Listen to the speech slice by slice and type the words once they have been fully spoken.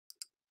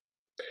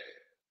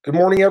Good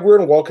morning,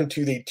 everyone. Welcome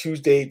to the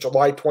Tuesday,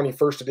 July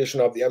 21st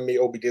edition of the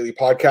MMA OB Daily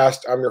Podcast.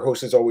 I'm your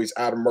host, as always,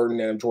 Adam Martin,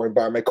 and I'm joined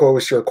by my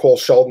co-host here, Cole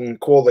Shelton.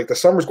 Cole, like the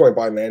summer's going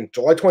by, man.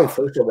 July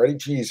 21st already?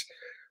 Jeez.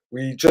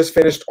 We just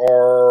finished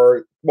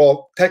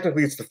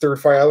technically it's the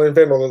third Fight Island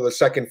event, although the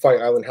second Fight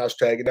Island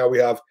hashtag, and now we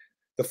have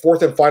the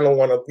fourth and final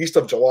one, at least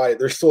of July.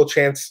 There's still a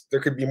chance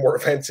there could be more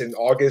events in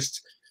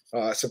August,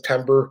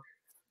 September.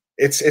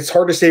 It's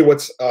hard to say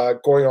what's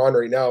going on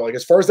right now. Like,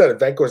 as far as that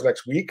event goes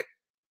next week,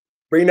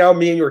 right now,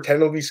 me and you are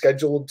tentatively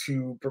scheduled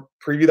to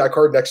preview that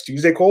card next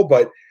Tuesday, Cole,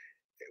 but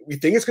we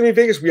think it's going to be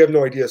Vegas. We have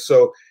no idea.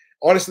 So,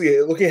 honestly,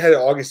 looking ahead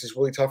at August is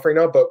really tough right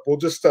now, but we'll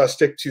just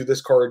stick to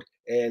this card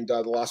and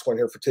the last one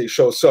here for today's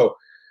show. So,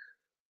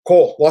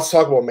 Cole, lots to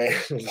talk about, man.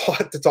 A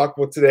lot to talk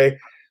about today.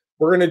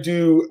 We're going to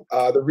do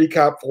the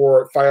recap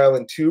for Fight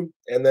Island 2,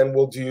 and then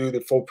we'll do the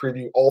full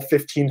preview, all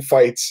 15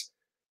 fights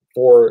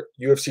for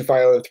UFC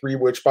Fight Island 3,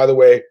 which, by the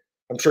way,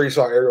 I'm sure you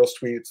saw Ariel's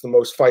tweet. It's the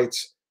most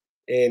fights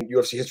in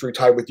UFC history,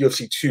 tied with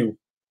UFC 2.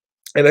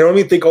 And I don't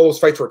even think all those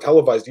fights were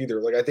televised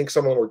either. Like, I think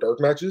some of them were dark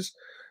matches.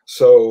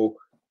 So,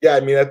 yeah,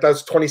 I mean,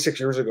 that's 26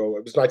 years ago.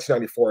 It was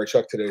 1994. I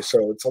checked today.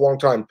 So it's a long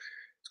time.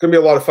 It's going to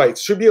be a lot of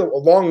fights. Should be a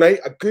long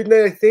night, a good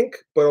night, I think,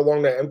 but a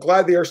long night. I'm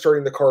glad they are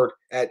starting the card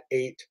at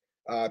 8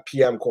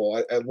 p.m.,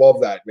 Cole. I love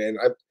that, man.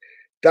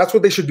 That's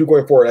what they should do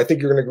going forward. I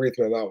think you're going to agree with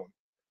me on that one.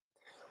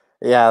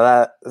 Yeah,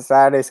 that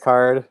Saturday's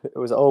card, it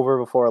was over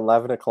before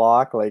 11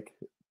 o'clock. Like,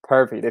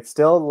 perfect. It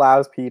still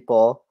allows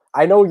people.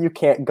 I know you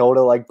can't go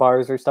to like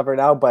bars or stuff right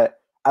now, but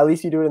at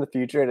least you do it in the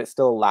future, and it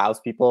still allows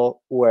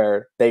people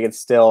where they can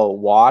still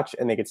watch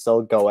and they can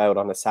still go out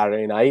on a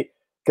Saturday night.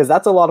 Because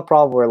that's a lot of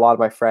problem where a lot of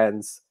my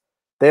friends,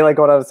 they like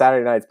going out on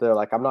Saturday nights, but they're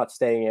like, I'm not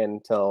staying in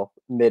until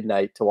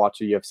midnight to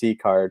watch a UFC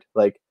card.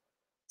 Like,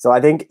 so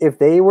I think if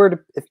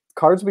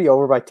cards would be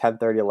over by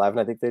 10:30, 11,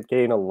 I think they'd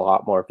gain a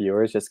lot more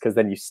viewers just because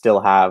then you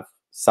still have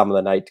some of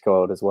the night to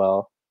go out as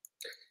well.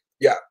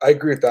 Yeah, I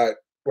agree with that.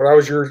 When I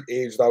was your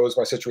age, that was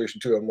my situation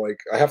too. I'm like,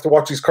 I have to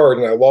watch these cards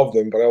and I love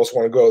them, but I also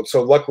want to go.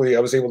 So luckily I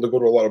was able to go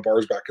to a lot of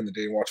bars back in the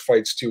day and watch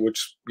fights too,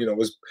 which,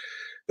 was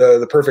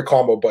the perfect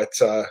combo. But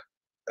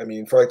I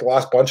mean, for like the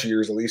last bunch of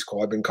years, at least,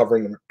 Cole, I've been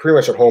covering them pretty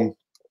much at home,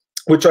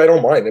 which I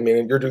don't mind. I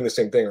mean, you're doing the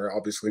same thing,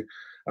 obviously.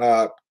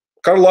 Kind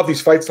of love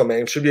these fights though,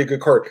 man. It should be a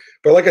good card.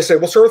 But like I said,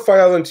 we'll start with Fight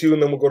Island 2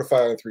 and then we'll go to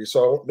Fight Island 3.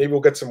 So maybe we'll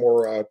get some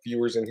more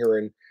viewers in here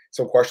and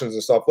some questions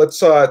and stuff. Let's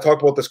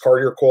talk about this card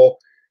here, Cole.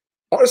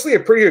 Honestly, a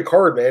pretty good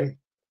card, man.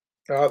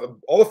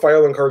 All the Fight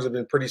Island cards have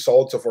been pretty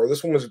solid so far.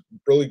 This one was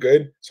really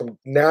good. Some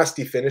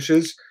nasty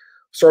finishes.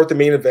 Start with the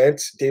main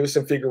event.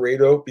 Deiveson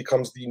Figueiredo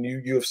becomes the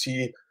new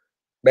UFC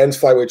men's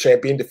flyweight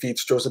champion,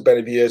 defeats Joseph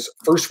Benavidez.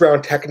 First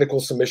round technical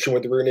submission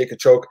with the rear naked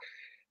choke.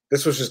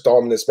 This was just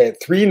dominance, man.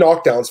 3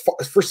 knockdowns.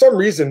 For some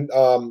reason,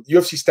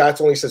 UFC stats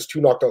only says 2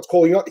 knockdowns.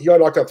 Cole, he got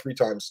knocked down 3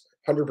 times,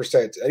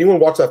 100%. Anyone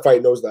watch that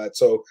fight knows that.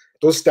 So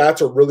those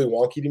stats are really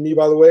wonky to me,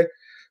 by the way.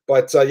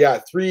 But,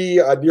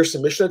 3 near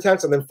submission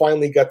attempts, and then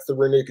finally gets the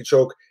rear naked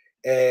choke.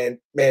 And,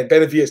 man,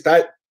 Benavidez,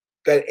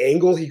 that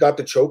angle he got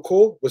the choke,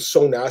 Cole, was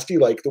so nasty.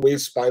 Like, the way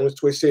his spine was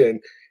twisted and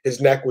his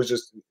neck was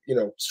just,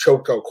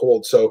 choked out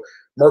cold. So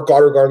Mark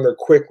Goddard got him there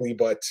quickly,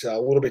 but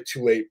a little bit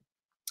too late.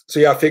 So,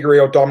 yeah,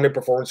 Figueiredo, dominant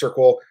performance here,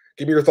 Cole.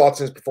 Give me your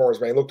thoughts on his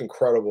performance, man. He looked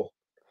incredible.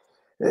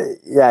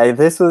 Yeah,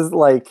 this was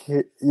like,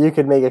 you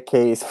could make a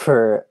case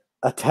for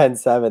a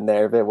 10-7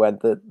 there if it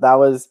went. That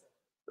was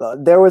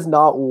there was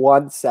not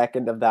 1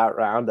 second of that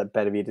round that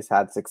Benavidez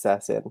had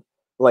success in.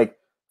 Like,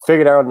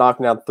 figured out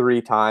knocking down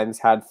 3 times,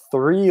 had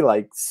 3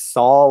 like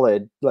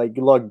solid, like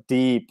look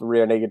deep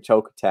rear naked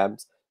choke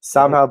attempts.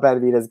 Somehow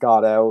Benavidez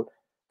got out,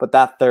 but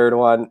that third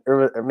one,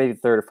 or maybe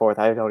third or fourth,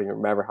 I don't even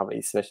remember how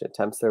many submission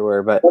attempts there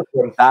were, but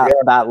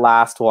that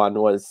last one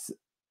was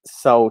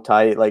so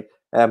tight. Like,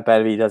 and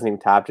Benavidez doesn't even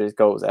tap, just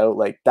goes out.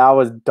 Like, that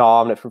was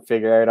dominant from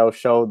Figueiredo.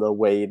 Showed the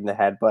weight in the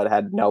head, but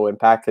had no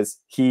impact because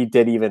he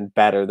did even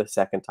better the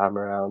second time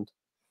around.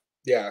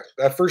 Yeah,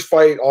 that first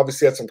fight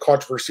obviously had some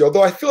controversy,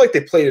 although I feel like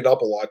they played it up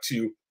a lot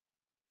too,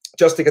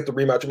 just to get the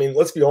rematch. I mean,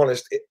 let's be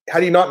honest.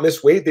 Had he not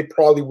missed weight, they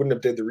probably wouldn't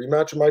have did the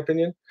rematch, in my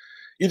opinion.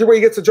 Either way,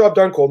 he gets the job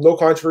done, Cole. No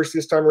controversy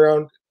this time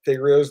around.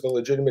 Figueiredo's the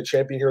legitimate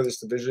champion here of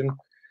this division.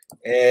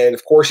 And,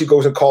 of course, he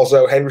goes and calls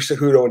out Henry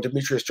Cejudo and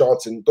Demetrius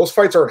Johnson. Those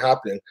fights aren't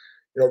happening.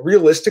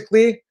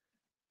 Realistically,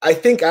 I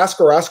think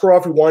Askar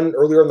Askarov, who won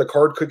earlier on the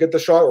card, could get the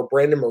shot, or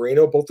Brandon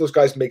Moreno. Both those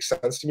guys make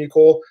sense to me,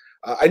 Cole.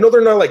 I know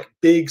they're not like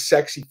big,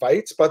 sexy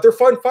fights, but they're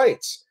fun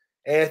fights.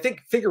 And I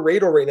think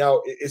Figueiredo right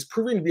now is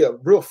proving to be a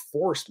real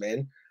force,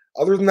 man.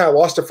 Other than that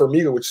loss to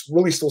Formiga, which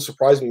really still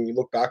surprised me when you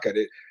look back at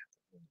it.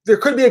 There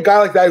could be a guy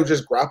like that who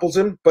just grapples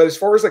him. But as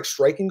far as like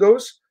striking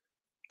goes,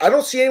 I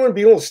don't see anyone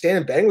being able to stand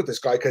and bang with this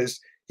guy because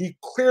he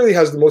clearly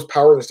has the most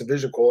power in this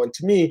division, Cole. And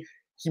to me,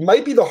 he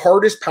might be the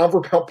hardest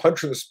pound-for-pound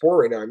puncher in the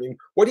sport right now. I mean,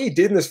 what he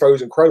did in this fight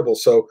was incredible.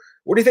 So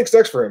what do you think's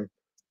next for him?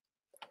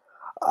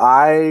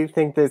 I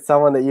think there's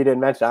someone that you didn't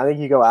mention. I think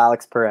you go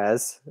Alex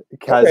Perez.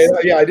 Because,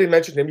 okay, yeah, I didn't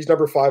mention him. He's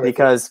number 5.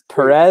 Because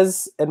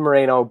Perez and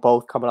Moreno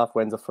both coming off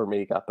wins of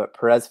Formiga, but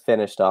Perez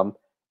finished them.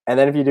 And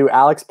then if you do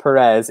Alex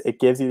Perez, it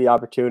gives you the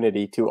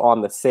opportunity to,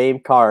 on the same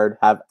card,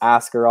 have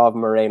Askarov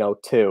Moreno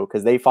too,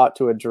 because they fought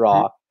to a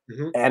draw.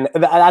 Mm-hmm. And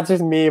that's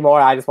just me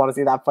more. I just want to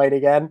see that fight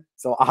again.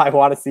 So I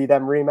want to see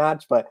them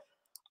rematch. But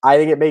I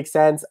think it makes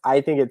sense.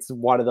 I think it's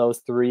one of those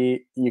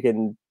three. You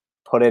can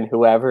put in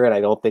whoever, and I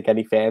don't think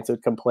any fans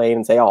would complain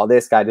and say, oh,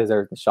 this guy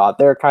deserves the shot.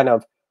 They're kind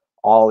of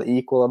all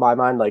equal in my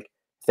mind. Like,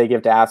 if they give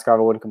it to Askarov,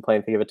 I wouldn't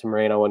complain. If they give it to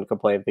Moreno, I wouldn't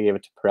complain. If they give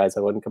it to Perez,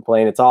 I wouldn't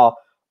complain. It's all.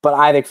 But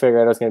I think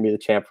Figueiredo's going to be the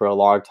champ for a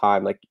long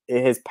time. Like,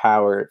 his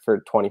power for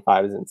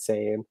 25 is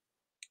insane.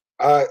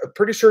 I'm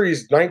pretty sure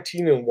he's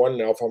 19-1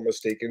 now, if I'm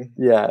mistaken.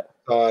 Yeah.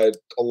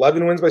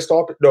 11 wins by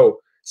stoppage. No,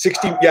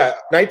 16. Yeah,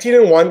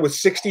 19-1 with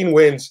 16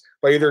 wins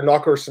by either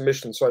knockout or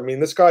submission. So I mean,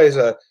 this guy he's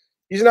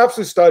an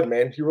absolute stud,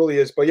 man. He really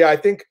is. But yeah, I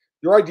think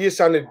your idea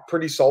sounded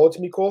pretty solid to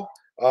me, Cole.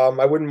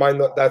 I wouldn't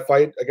mind that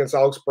fight against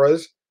Alex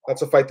Perez.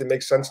 That's a fight that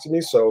makes sense to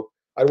me. So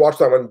I'd watch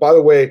that one. By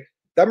the way,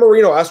 that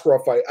Moreno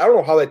Askarov fight, I don't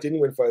know how that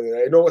didn't win fight.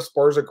 I know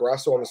Esparza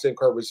Grasso on the same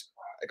card was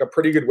like a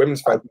pretty good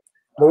women's fight.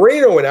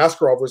 Moreno and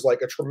Askarov was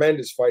like a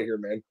tremendous fight here,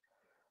 man.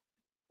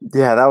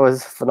 Yeah, that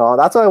was phenomenal.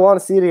 That's why I want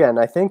to see it again.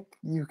 I think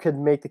you could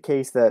make the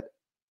case that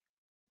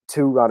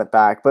to run it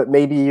back, but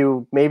maybe the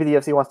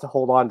UFC wants to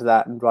hold on to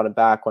that and run it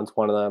back once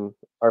one of them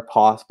are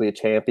possibly a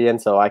champion.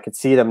 So I could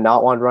see them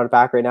not want to run it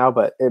back right now,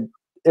 but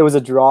it was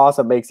a draw,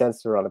 so it makes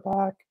sense to run it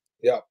back.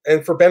 Yeah,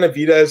 and for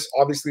Benavidez,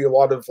 obviously a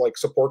lot of like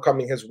support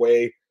coming his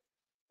way.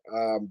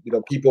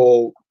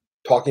 People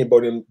talking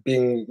about him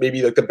being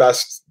maybe like the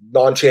best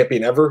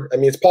non-champion ever. I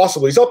mean, it's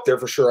possible. He's up there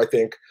for sure, I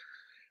think.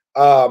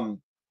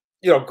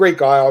 Great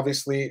guy,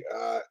 obviously.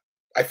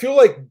 I feel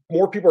like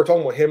more people are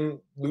talking about him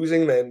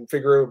losing than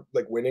Figueiredo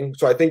like winning.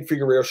 So I think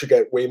Figueiredo should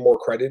get way more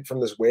credit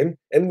from this win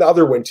and the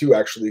other win too,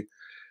 actually.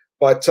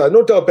 But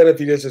no doubt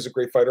Benavidez is a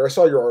great fighter. I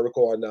saw your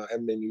article on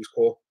MMA News,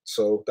 Cole.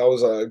 So that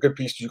was a good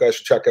piece you guys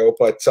should check out.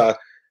 But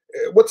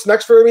what's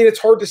next for him? I mean, it's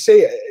hard to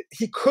say.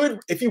 He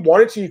could, if he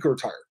wanted to, he could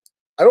retire.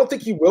 I don't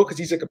think he will because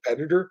he's a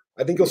competitor.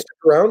 I think he'll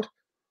stick around.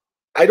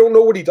 I don't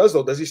know what he does,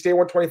 though. Does he stay at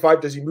 125?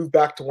 Does he move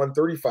back to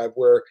 135,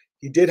 where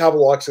he did have a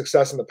lot of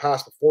success in the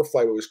past before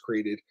flyweight was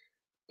created?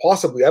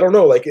 Possibly. I don't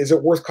know. Like, is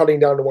it worth cutting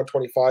down to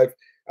 125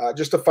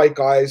 just to fight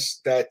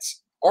guys that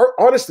are,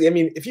 honestly, I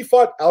mean, if you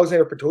fought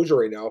Alexander Pantoja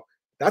right now,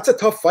 that's a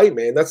tough fight,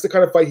 man. That's the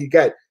kind of fight you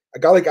get. A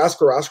guy like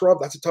Askarov,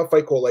 that's a tough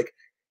fight, Cole. Like,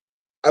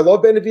 I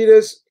love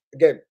Benavidez.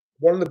 Again,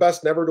 one of the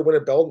best never to win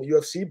a belt in the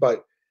UFC,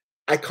 but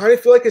I kind of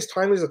feel like his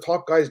time as a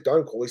top guy is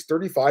done, Cole. He's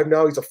 35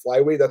 now. He's a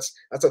flyweight. That's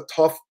a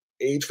tough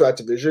age for that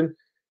division.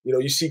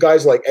 You see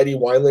guys like Eddie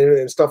Wineland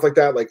and stuff like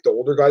that, like the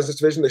older guys in this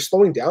division, they're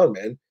slowing down,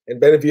 man.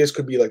 And Benavidez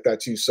could be like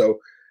that too. So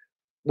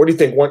what do you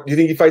think? Do you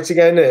think he fights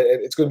again?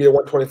 And it's going to be a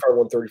 125,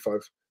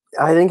 135?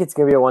 I think it's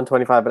going to be a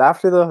 125. But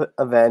after the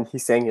event,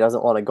 he's saying he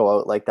doesn't want to go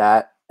out like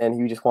that. And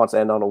he just wants to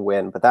end on a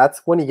win. But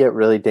that's when you get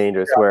really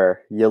dangerous,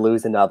 where you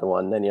lose another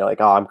one. Then you're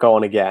like, oh, I'm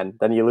going again.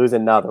 Then you lose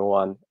another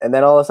one. And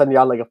then all of a sudden you're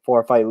on like a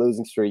 4-fight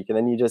losing streak. And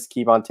then you just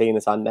keep on taking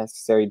this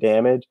unnecessary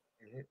damage.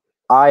 Mm-hmm.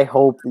 I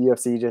hope the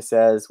UFC just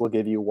says, we'll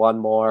give you one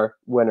more,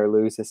 win or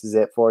lose. This is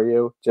it for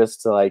you.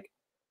 Just to like,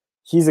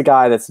 he's a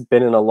guy that's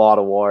been in a lot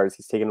of wars.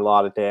 He's taken a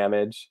lot of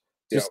damage.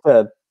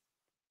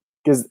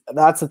 Because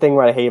that's the thing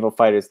where I hate about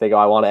fighters. They go,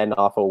 I want to end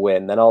off a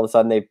win. Then all of a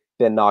sudden they've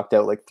been knocked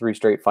out like 3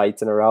 straight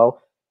fights in a row.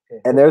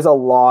 And there's a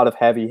lot of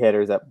heavy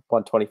hitters at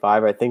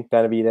 125. I think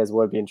Benavidez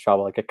would be in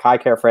trouble. Like a Kai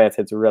Kara France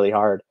hits really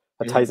hard.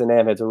 A Tyson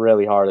Nam hits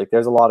really hard. Like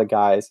there's a lot of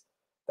guys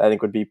that I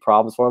think would be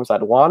problems for him. So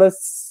I'd want to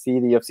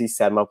see the UFC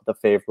set him up with a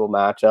favorable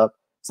matchup.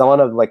 Someone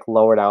to like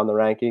lower down the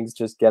rankings,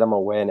 just get him a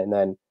win, and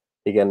then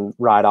he can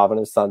ride off in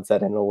his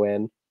sunset and a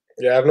win.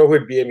 Yeah, I don't know who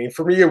it'd be. I mean,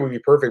 for me, it would be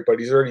perfect, but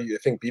he's already, I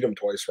think, beat him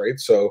twice, right?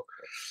 So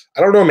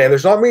I don't know, man.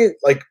 There's not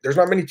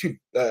many two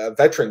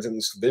veterans in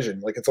this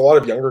division. Like it's a lot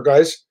of younger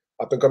guys.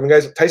 Up and coming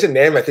guys. Tyson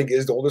Nam, I think,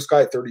 is the oldest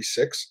guy at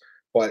 36,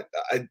 but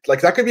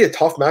that could be a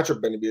tough matchup.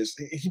 Benavidez,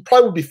 he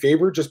probably would be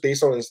favored just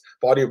based on his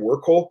body of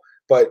work, Cole.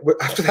 But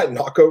after that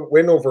knockout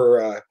win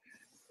over, I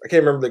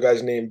can't remember the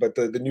guy's name, but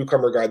the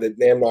newcomer guy that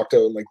Nam knocked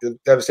out in like the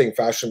devastating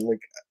fashion,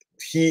 like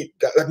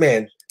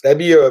man, that'd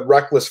be a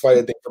reckless fight.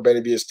 I think for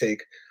Benavidez to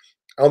take.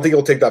 I don't think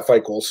he'll take that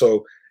fight, Cole.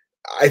 So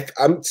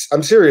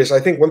I'm serious.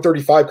 I think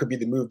 135 could be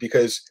the move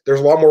because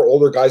there's a lot more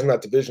older guys in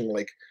that division,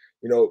 like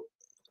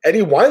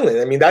Eddie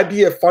Wineland. I mean, that'd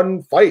be a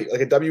fun fight,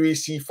 like a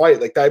WEC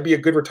fight. Like that'd be a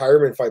good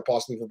retirement fight,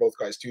 possibly for both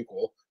guys too.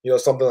 Cool,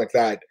 something like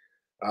that.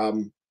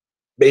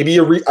 Maybe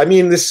I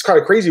mean, this is kind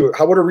of crazy.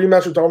 How about a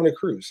rematch with Dominic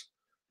Cruz?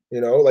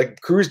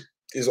 Like Cruz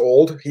is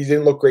old. He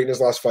didn't look great in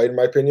his last fight, in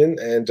my opinion.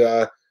 And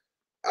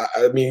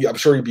I mean, I'm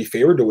sure he'd be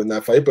favored to win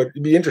that fight, but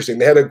it'd be interesting.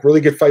 They had a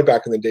really good fight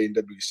back in the day in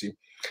WEC.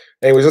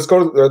 Anyways, let's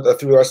go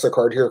through the rest of the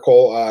card here,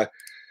 Cole.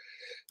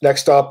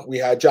 Next up, we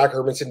had Jack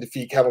Hermanson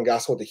defeat Kevin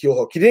Gastelum with the heel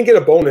hook. He didn't get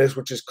a bonus,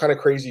 which is kind of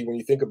crazy when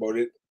you think about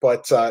it.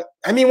 But,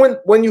 I mean,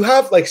 when you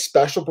have, like,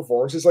 special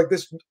performances like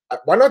this,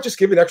 why not just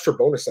give an extra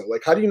bonus?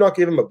 Like, how do you not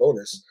give him a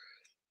bonus?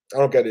 I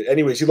don't get it.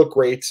 Anyways, he looked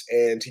great,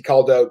 and he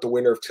called out the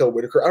winner of Till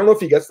Whittaker. I don't know if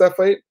he gets that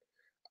fight.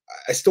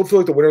 I still feel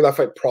like the winner of that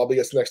fight probably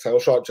gets the next title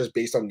shot just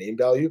based on name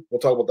value. We'll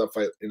talk about that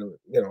fight in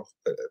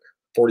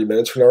 40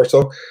 minutes from now or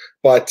so.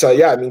 But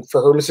yeah, I mean,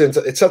 for Hermanson,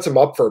 it sets him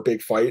up for a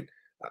big fight.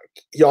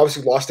 He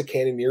obviously lost to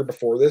Cannonier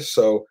before this,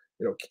 so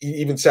he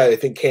even said I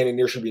think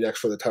Cannonier should be next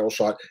for the title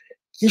shot.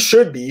 He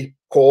should be,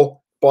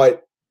 Cole,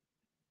 but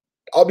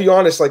I'll be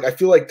honest. Like I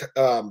feel like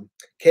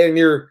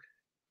Cannonier.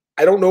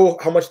 I don't know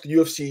how much the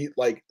UFC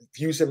like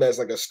views him as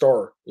like a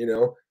star.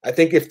 I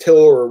think if Till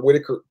or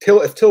Whittaker,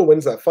 if Till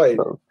wins that fight,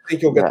 I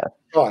think he'll get the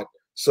shot.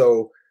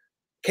 So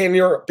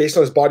Cannonier, based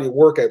on his body of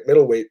work at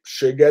middleweight,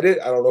 should get it.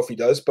 I don't know if he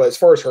does, but as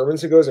far as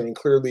Hermanson goes, I mean,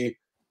 clearly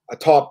a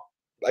top,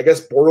 I guess,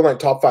 borderline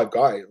top 5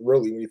 guy.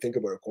 Really, when you think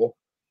about it, Cole.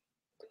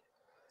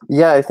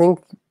 Yeah, I think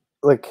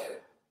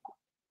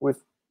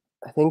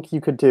I think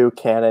you could do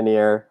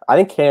Cannonier. I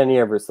think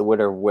Cannonier versus the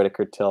winner of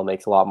Whittaker Till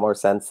makes a lot more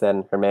sense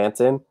than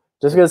Hermanson.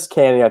 Just because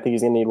Cannonier, I think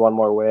he's gonna need one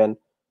more win,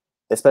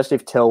 especially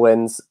if Till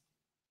wins,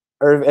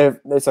 or if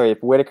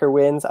Whittaker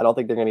wins. I don't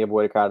think they're gonna give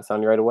Whittaker out of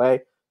Sony right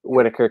away.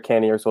 Whittaker,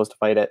 Cannonier are supposed to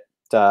fight at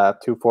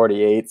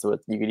 248, so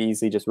you could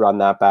easily just run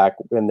that back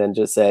and then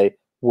just say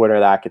winner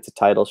of that gets a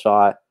title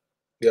shot.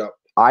 Yeah,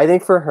 I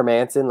think for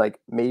Hermanson, like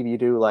maybe you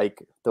do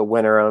like the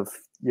winner of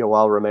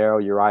Yoel Romero,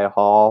 Uriah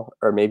Hall,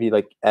 or maybe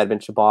like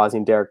Edmund Shabazi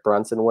and Derek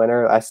Brunson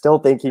winner. I still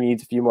think he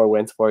needs a few more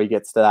wins before he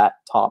gets to that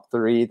top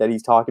 3 that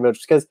he's talking about,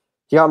 just because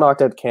he got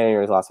knocked out Cannonier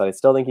in his last fight. I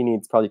still think he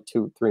needs probably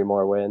 2-3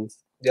 more wins.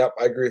 Yep,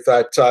 I agree with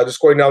that. Just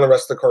going down the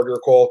rest of the card here,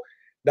 Cole.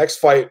 Next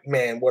fight,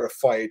 man, what a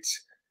fight.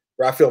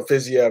 Rafael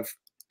Fiziev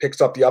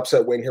picks up the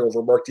upset win here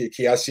over Mark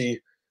Diakiese.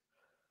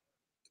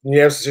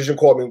 Unanimous decision,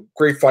 Cole. I mean,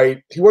 great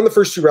fight. He won the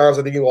first 2 rounds.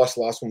 I think he lost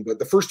the last one, but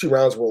the first 2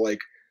 rounds were like,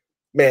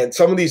 man,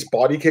 some of these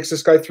body kicks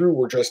this guy threw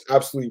were just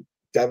absolutely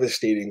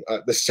devastating.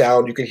 The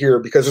sound you could hear,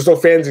 because there's no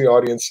fans in the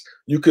audience,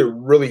 you could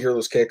really hear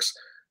those kicks.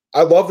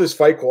 I love this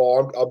fight,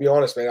 Cole. I'll be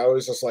honest, man. I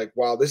was just like,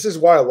 wow, this is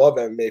why I love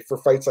MMA, for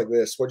fights like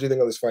this. What do you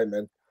think of this fight,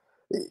 man?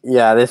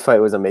 Yeah, this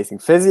fight was amazing.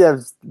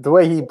 Fiziev, the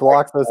way he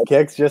blocks those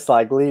kicks, just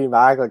like leaning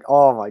back, like,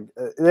 oh my,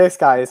 this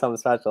guy is something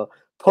special.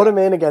 Put him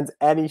in against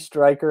any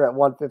striker at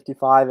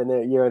 155,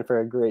 and you're in for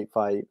a great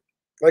fight.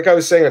 Like I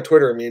was saying on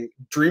Twitter, I mean,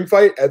 dream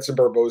fight, Edson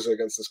Barboza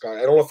against this guy.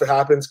 I don't know if it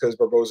happens because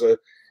Barboza,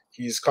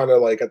 he's kind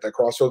of like at that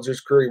crossroads of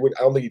his career.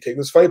 I don't think he'd take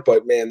this fight,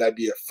 but man, that'd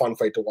be a fun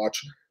fight to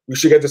watch. We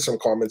should get to some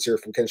comments here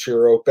from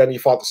Kenshiro. Benny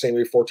fought the same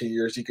way 14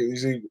 years. He could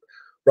easily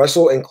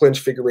wrestle and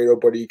clinch Figueiredo,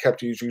 but he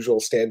kept his usual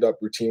stand-up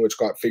routine, which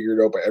got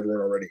figured out by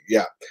everyone already.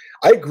 Yeah,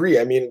 I agree.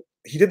 I mean,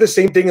 he did the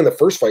same thing in the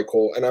first fight,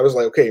 Cole, and I was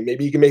like, okay,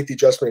 maybe he can make the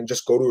adjustment and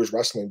just go to his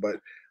wrestling, but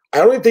I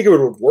don't even think it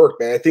would have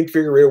worked, man. I think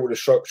Figueiredo would have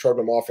shoved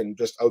him off and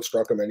just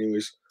outstruck him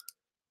anyways.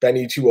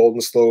 Benny too old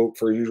and slow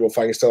for his usual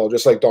fighting style,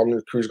 just like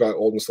Dominic Cruz got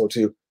old and slow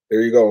too.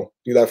 There you go.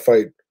 Do that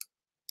fight.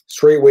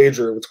 Straight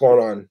wager. What's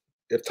going on?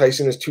 If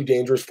Tyson is too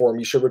dangerous for him,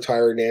 he should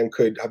retire. Nam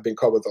could have been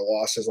cut with a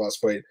loss his last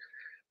fight.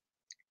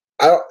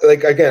 I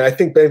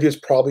think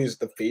Benavidez probably is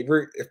the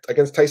favorite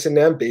against Tyson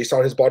Nam based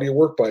on his body of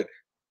work, but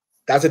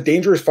that's a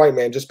dangerous fight,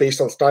 man, just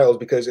based on styles,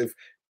 because if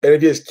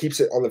Benavidez keeps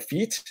it on the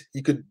feet,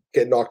 he could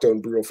get knocked out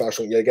in brutal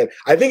fashion yet again.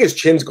 I think his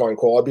chin's gone,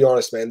 Cole. I'll be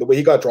honest, man. The way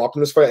he got dropped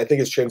in this fight, I think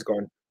his chin's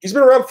gone. He's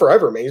been around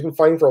forever, man. He's been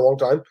fighting for a long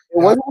time. It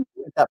wasn't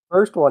that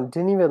first one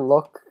didn't even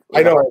look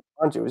like I know.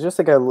 Punch. It was just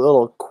like a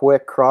little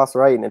quick cross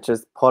right, and it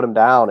just put him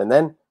down. And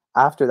then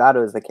after that, it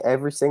was like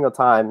every single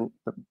time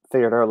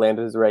Figueroa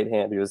landed his right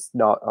hand, he was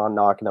not on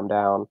knocking him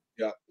down.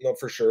 Yeah, no,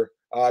 for sure.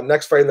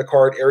 Next fight in the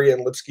card,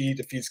 Ariane Lipsky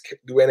defeats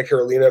Luana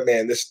Carolina.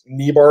 Man, this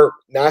knee bar,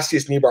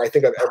 nastiest knee bar I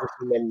think I've ever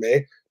seen in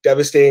MMA.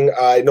 Devastating.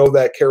 I know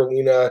that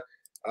Carolina,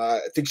 I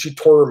think she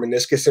tore her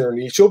meniscus in her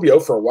knee. She'll be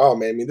out for a while,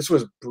 man. I mean, this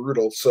was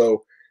brutal.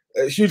 So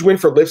a huge win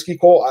for Lipsky,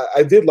 Cole.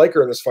 I did like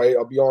her in this fight.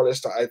 I'll be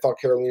honest. I thought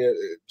Carolina,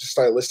 just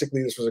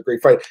stylistically, this was a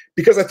great fight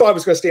because I thought I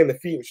was going to stay on the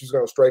feet and she was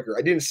going to strike her.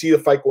 I didn't see the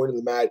fight going to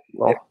the mat.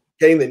 Well,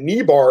 getting the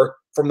knee bar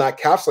from that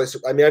calf slice.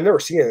 I mean, I've never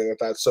seen anything like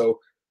that. So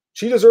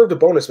she deserved a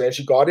bonus, man.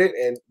 She got it,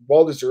 and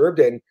well-deserved.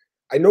 And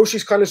I know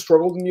she's kind of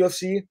struggled in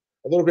UFC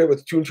a little bit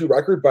with a 2-2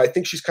 record, but I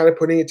think she's kind of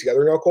putting it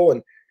together now, Cole.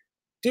 And,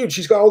 dude,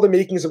 she's got all the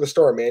makings of a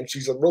star, man.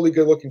 She's a really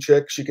good-looking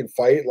chick. She can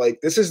fight.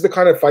 Like, this is the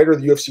kind of fighter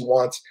the UFC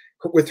wants.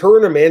 With her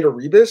and Amanda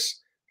Ribas,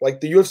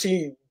 like, the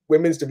UFC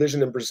women's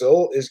division in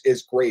Brazil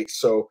is great.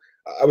 So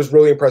I was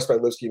really impressed by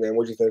Lipsky, man.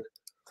 What do you think?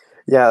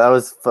 Yeah,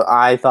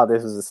 I thought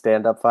this was a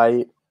stand-up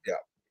fight. Yeah.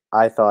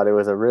 I thought it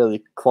was a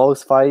really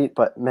close fight,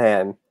 but,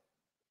 man,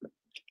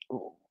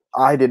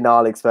 I did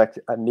not expect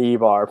a knee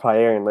bar by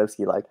Ariane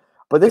Lipsky.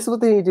 But this is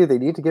what they need to do. They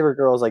need to give her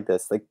girls like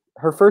this. Like,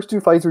 her first 2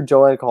 fights were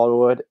Joanna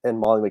Calderwood and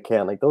Molly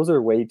McCann. Like, those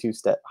are way too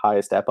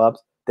high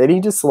step-ups. They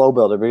need to slow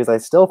build her because I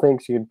still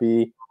think she would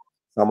be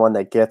someone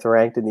that gets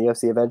ranked in the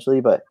UFC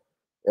eventually, but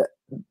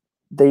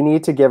they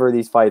need to give her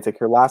these fights. Like,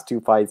 her last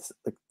 2 fights,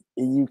 like,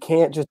 you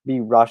can't just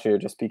be rushing her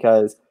just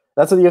because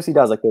that's what the UFC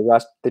does. Like,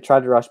 they try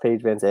to rush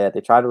Paige Van Zandt.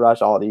 They try to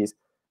rush all these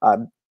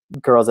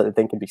girls that they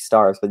think can be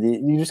stars, but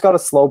you just got to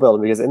slow build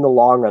them because in the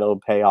long run it'll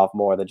pay off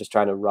more than just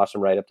trying to rush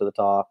them right up to the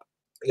top.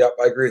 Yep,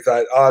 I agree with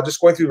that.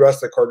 Just going through the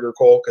rest of the card here,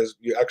 Cole, because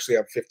you actually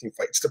have 15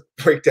 fights to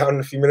break down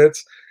in a few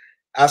minutes.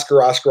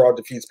 Askarov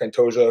defeats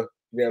Pantoja.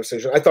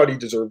 Decision. I thought he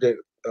deserved it.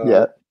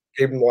 Yeah.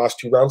 Gave him the last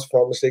 2 rounds, if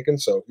I'm not mistaken.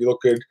 So he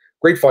looked good.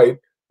 Great fight.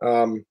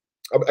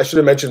 I should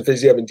have mentioned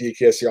Fiziev and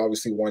DKSC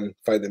obviously won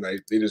fight of the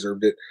night. They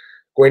deserved it.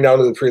 Going down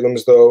to the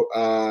prelims, though,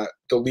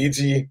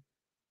 Dolidze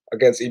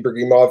against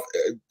Ibrahimov.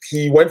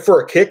 He went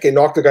for a kick and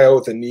knocked the guy out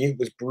with a knee. It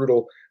was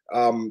brutal.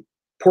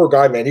 Poor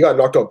guy, man. He got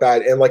knocked out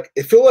bad. And, like,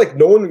 it felt like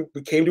no one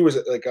came to his,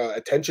 like,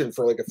 attention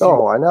for, like, a few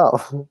Oh, I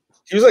know.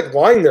 He was, like,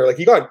 lying there. Like,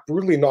 he got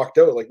brutally knocked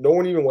out. Like, no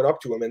one even went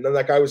up to him. And then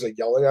that guy was, like,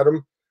 yelling at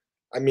him.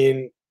 I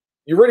mean,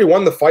 you already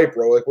won the fight,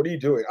 bro. Like, what are you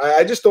doing?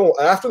 I just don't.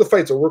 After the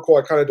fight's over, Cole,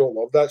 I kind of don't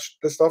love this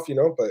stuff,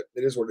 but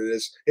it is what it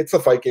is. It's the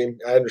fight game.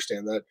 I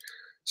understand that.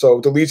 So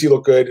Dolidze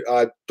looked good.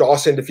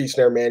 Dawson defeats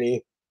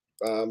Narimani.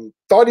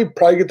 Thought he'd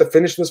probably get the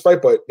finish in this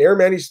fight, but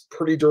Narimani's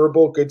pretty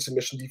durable. Good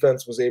submission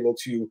defense. Was able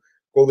to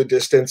go the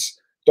distance.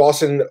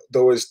 Dawson,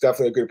 though, is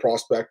definitely a good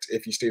prospect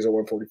if he stays at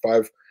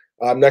 145.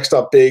 Next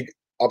up, big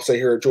upset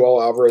here.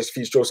 Joel Alvarez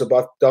defeats Joseph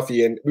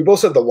Duffy, and we both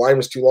said the line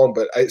was too long,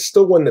 but I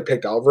still wouldn't have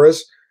picked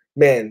Alvarez.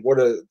 Man, what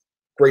a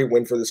great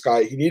win for this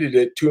guy. He needed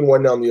it.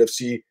 2-1 now in the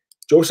UFC.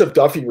 Joseph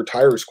Duffy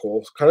retires,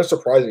 Cole. Kind of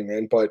surprising,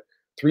 man, but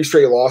 3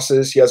 straight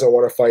losses. He hasn't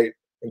won a fight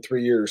in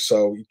 3 years,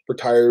 so he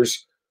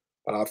retires.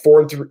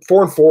 4-4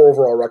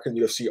 overall record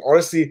in the UFC.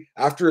 Honestly,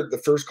 after the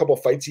first couple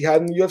of fights he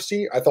had in the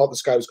UFC, I thought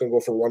this guy was going to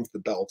go for a run for the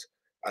belt.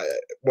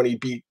 When he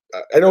beat,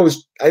 I know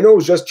it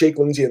was just Jake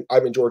Lindsay and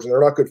Ivan George, and they're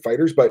not good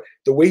fighters, but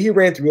the way he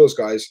ran through those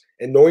guys,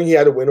 and knowing he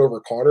had a win over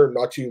Conor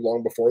not too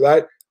long before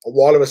that, a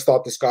lot of us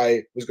thought this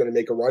guy was going to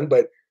make a run,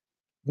 but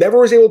never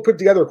was able to put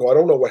together a goal. I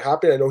don't know what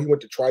happened. I know he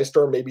went to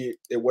TriStar. Maybe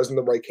it wasn't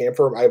the right camp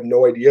for him. I have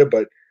no idea,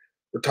 but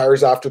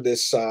retires after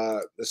this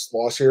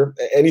loss here.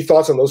 Any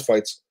thoughts on those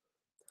fights?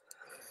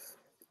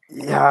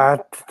 Yeah,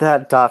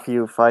 that Duffy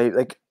fight.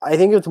 Like, I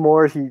think it's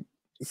more I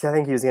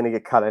think he was going to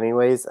get cut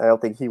anyways. I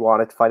don't think he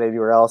wanted to fight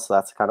anywhere else, so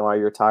that's kind of why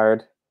he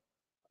retired.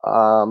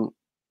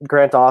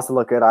 Grant Dawson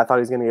looked good. I thought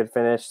he was going to get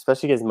finished,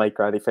 especially against Mike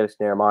Grady finished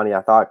Narimani.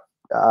 I thought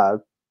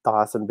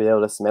Dawson would be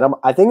able to submit him.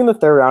 I think in the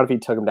third round, if he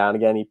took him down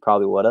again, he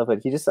probably would have. But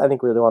he just, I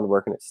think, really wanted to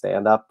work in his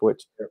stand-up,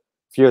 which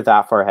if you're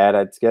that far ahead,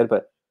 it's good.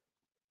 But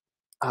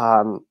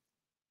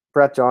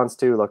Brett Johns,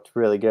 too, looked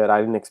really good. I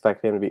didn't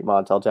expect him to beat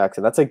Montel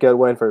Jackson. That's a good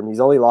win for him. He's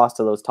only lost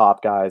to those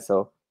top guys,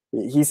 so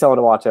he's someone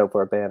to watch out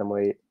for at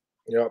bantamweight.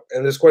 Yep,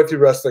 and there's quite the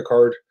rest of the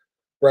card.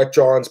 Brett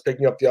Johns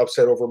picking up the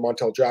upset over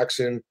Montel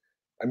Jackson.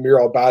 Amir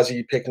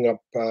Albazi picking up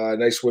a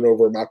nice win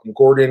over Malcolm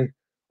Gordon.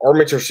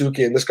 Armin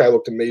Tersuke, and this guy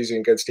looked amazing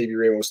against Davey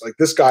Ramos. Like,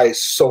 this guy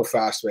is so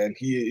fast, man.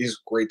 He's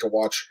great to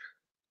watch.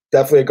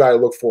 Definitely a guy to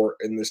look for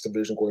in this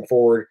division going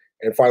forward.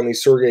 And finally,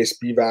 Sergey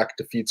Spivak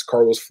defeats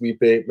Carlos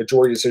Felipe.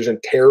 Majority decision,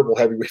 terrible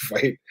heavyweight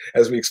fight,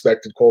 as we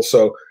expected, Cole.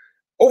 So,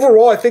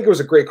 overall, I think it was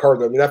a great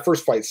card. I mean, that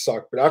first fight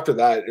sucked, but after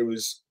that, it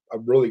was a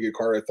really good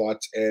card, I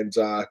thought. And,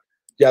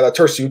 yeah, that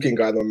Tersuke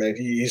guy, though, man,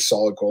 he's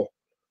solid, Cole.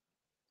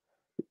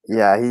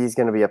 Yeah, he's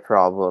going to be a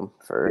problem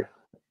for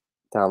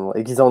down.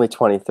 Like, he's only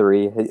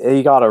 23.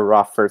 He got a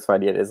rough first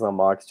fight he had Islam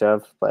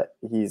Makhachev, but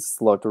he's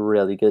looked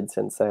really good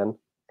since then.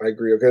 I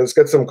agree. Okay, let's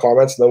get some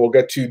comments, and then we'll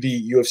get to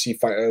the UFC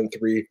Fight Island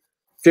 3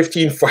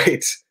 15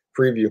 fights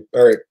preview.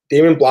 All right,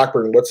 Damon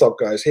Blackburn, what's up,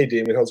 guys? Hey,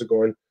 Damon, how's it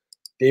going?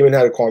 Damon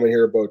had a comment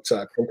here about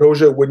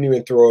Pantoja wouldn't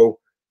even throw.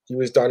 He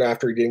was done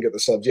after he didn't get the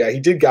subs. Yeah, he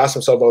did gas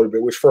himself out a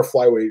bit, which for a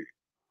flyweight,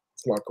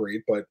 it's not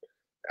great, but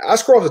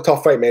Askarov's a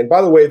tough fight, man.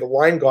 By the way, the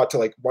line got to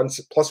like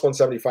plus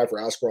 175 for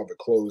Askarov at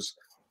close.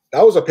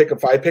 That was a pick up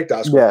fight. I picked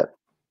Askarov.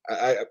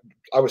 Yeah.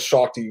 I was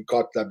shocked he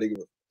got that big of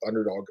an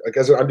underdog. Like,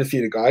 as an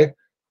undefeated guy,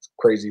 it's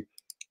crazy.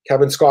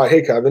 Kevin Scott,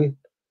 hey, Kevin.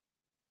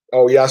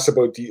 Oh, he asked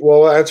about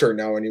well, I'll answer it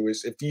now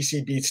anyways. If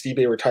DC beats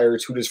Stipe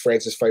retires, who does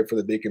Francis fight for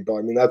the vacant belt?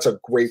 I mean, that's a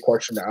great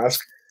question to ask.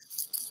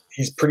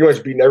 He's pretty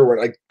much beaten everyone.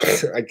 Like,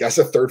 I guess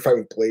a third fight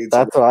with Blades.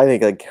 That's what I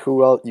think. Like,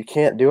 who else? You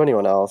can't do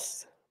anyone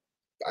else.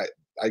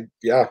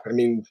 Yeah, I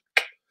mean,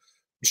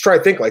 just try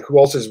to think, like, who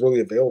else is really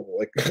available?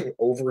 Like,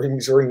 over him,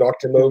 he's already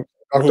knocked him out.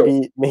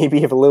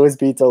 Maybe if Lewis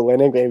beats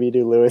Oleinik, maybe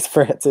do Lewis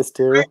Francis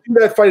too. I do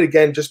that fight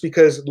again just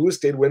because Lewis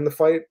did win the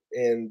fight,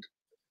 and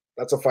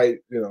that's a fight,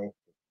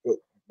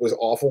 was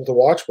awful to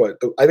watch, but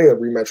I think a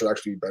rematch would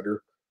actually be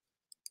better.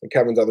 And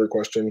Kevin's other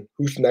question,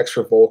 who's next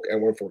for Volk at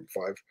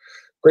 145?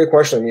 Great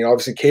question. I mean,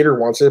 obviously, Cater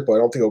wants it, but I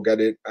don't think he'll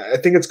get it. I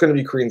think it's going to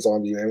be Korean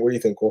Zombie, man. What do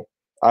you think, Cole?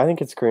 I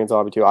think it's Korean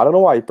Zombie too. I don't know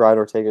why Brian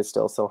Ortega is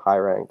still so high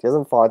ranked. He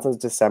hasn't fought since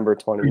December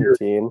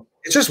 2018.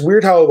 It's just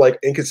weird how like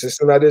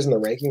inconsistent that is in the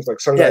rankings. Like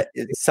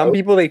some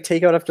people they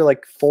take out after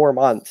like 4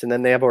 months, and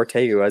then they have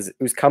Ortega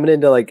who's coming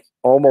into like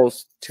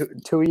almost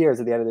two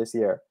years at the end of this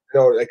year.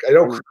 I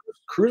know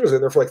Cruz was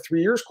in there for like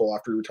 3 years, Cole,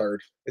 after he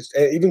retired.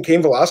 Even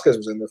Cain Velasquez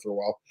was in there for a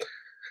while.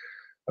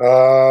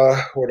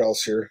 What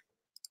else here?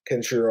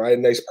 Ken Shiro, I had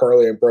a nice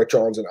parlay on Brett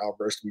Johns and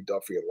Alvarez to be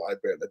Duffy and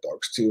live bet the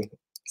dogs too.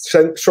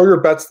 Show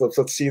your bet slips.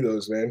 Let's see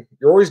those, man.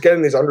 You're always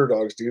getting these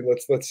underdogs, dude.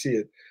 Let's see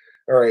it.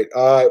 All right.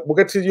 We'll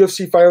get to the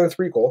UFC Fight Island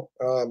 3, Cole.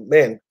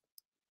 Man,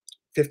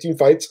 15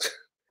 fights.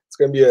 It's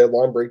going to be a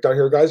long breakdown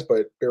here, guys,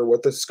 but bear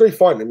with us. It's going to be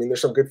fun. I mean,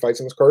 there's some good fights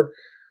on this card.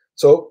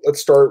 So let's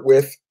start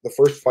with the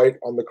first fight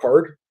on the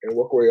card and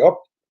work our way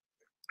up.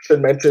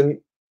 Should mention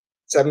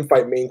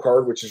 7-fight main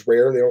card, which is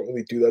rare. They don't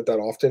really do that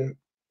often.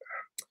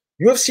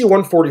 UFC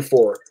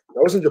 144.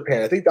 That was in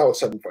Japan. I think that was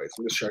 7 fights.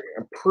 I'm just checking.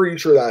 I'm pretty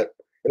sure and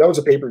that was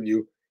a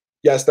pay-per-view.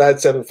 Yes, that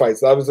had 7 fights.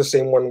 That was the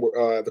same one,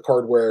 the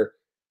card where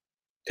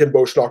Tim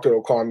Bosch knocked out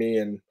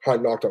Okami and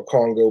Hunt knocked out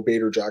Congo,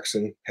 Bader,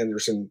 Jackson,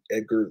 Henderson,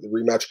 Edgar, the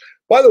rematch.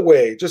 By the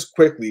way, just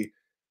quickly,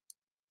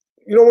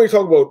 when you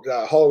talk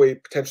about Holloway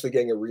potentially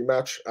getting a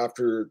rematch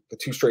after the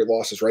 2 straight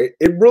losses, right?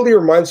 It really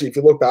reminds you, if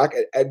you look back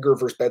at Edgar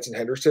versus Benson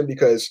Henderson,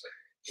 because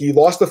he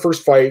lost the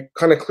first fight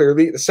kind of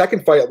clearly. The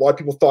second fight, a lot of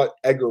people thought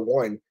Edgar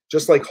won,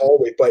 just like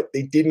Holloway, but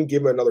they didn't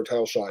give him another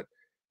title shot.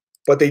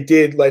 But they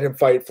did let him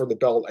fight for the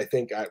belt, I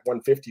think, at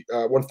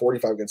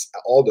 145 against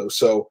Aldo.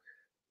 So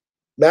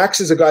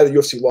Max is a guy that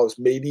UFC loves.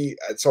 Maybe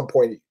at some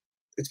point,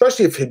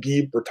 especially if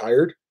Khabib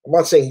retired. I'm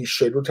not saying he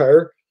should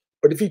retire,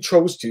 but if he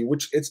chose to,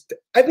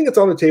 I think it's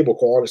on the table,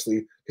 Cole,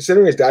 honestly.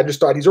 Considering his dad just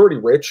died, he's already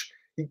rich.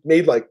 He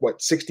made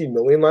 60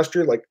 million last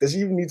year. Does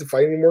he even need to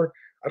fight anymore?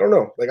 I don't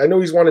know. I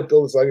know he's wanted to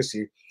build his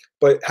legacy,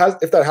 but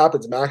if that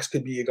happens, Max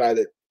could be a guy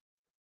that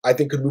I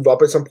think could move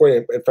up at some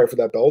point and fight for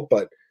that belt.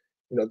 But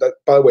that,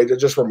 by the way, that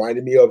just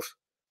reminded me of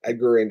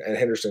Edgar and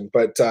Henderson.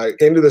 But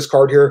getting to this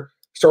card here,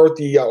 start with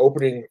the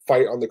opening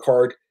fight on the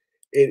card.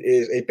 It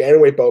is a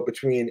bantamweight bout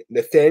between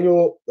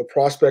Nathaniel the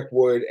Prospect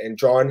Wood and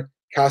John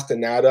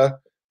Castaneda.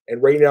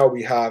 And right now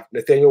we have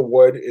Nathaniel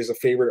Wood is a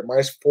favorite at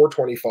minus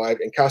 425,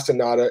 and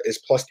Castaneda is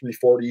plus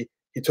 340.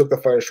 He took the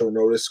fight on short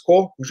notice.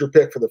 Cole, who's your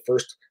pick for the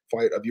first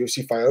fight of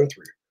UFC Fight Island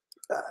 3?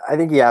 I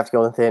think you have to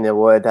go with Nathaniel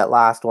Wood. That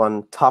last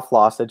one, tough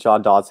loss to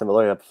John Dodson, but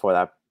looking at before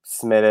that,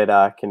 submitted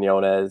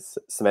Quinones,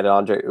 submitted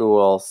Andre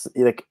Ewell.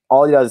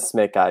 All he does is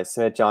submit guys,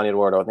 submit Johnny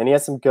Eduardo. And then he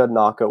has some good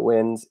knockout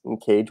wins in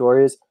Cage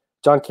Warriors.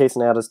 John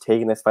Castaneda's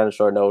taking this fight on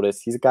short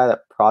notice. He's a guy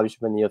that probably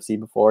should have been in the UFC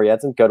before. He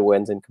had some good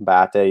wins in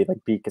Combate. He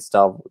beat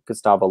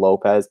Gustavo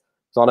Lopez.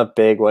 He was on a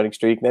big winning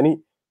streak.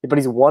 But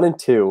he's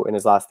 1-2 in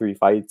his last 3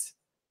 fights.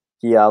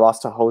 He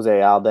lost to Jose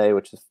Alde,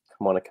 which is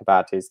one of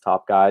Combate's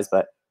top guys.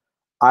 But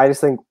I just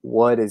think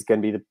Wood is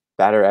going to be the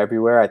better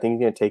everywhere. I think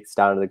he's going to take this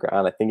down to the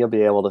ground. I think he'll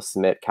be able to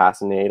submit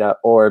Castaneda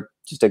or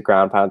just a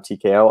ground pound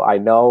TKO. I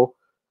know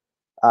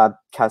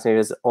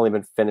Castaneda's only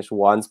been finished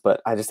once,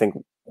 but I just think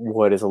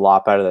Wood is a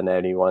lot better than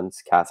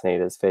anyone's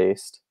Castaneda's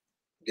faced.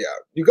 Yeah,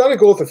 you got to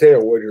go with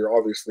Nathaniel Wood here,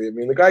 obviously. I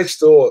mean, the guy's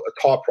still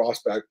a top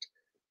prospect.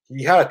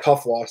 He had a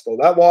tough loss, though.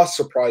 That loss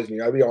surprised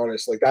me, I'll be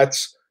honest.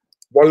 That's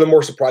one of the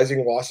more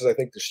surprising losses, I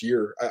think, this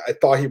year. I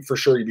thought he'd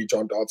beat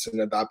John Dodson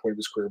at that point of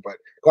his career, but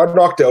got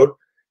knocked out.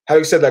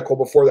 Having said that, Cole,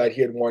 before that,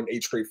 he had won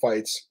 8 straight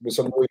fights with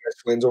some really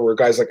nice wins over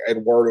guys like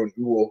Eduardo and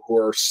Ewell, who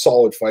are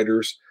solid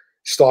fighters.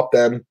 Stopped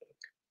them.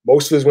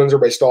 Most of his wins are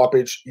by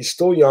stoppage. He's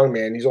still young,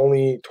 man. He's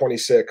only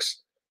 26.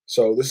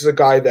 So this is a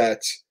guy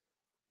that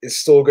is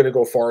still going to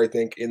go far, I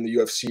think, in the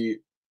UFC.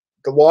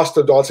 The loss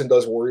to Dodson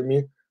does worry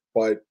me,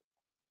 but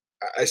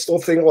I still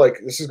think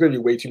this is going to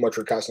be way too much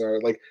for Castaneda.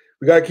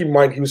 We got to keep in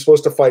mind he was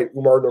supposed to fight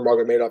Umar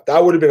Nurmagomedov.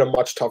 That would have been a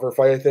much tougher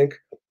fight, I think.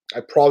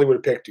 I probably would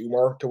have picked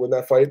Umar to win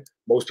that fight.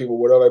 Most people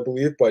would have, I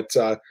believe. But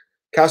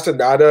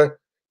Castaneda,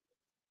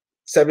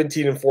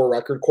 17-4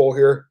 record, Cole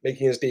here,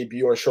 making his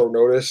debut on short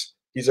notice.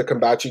 He's a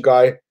Combachi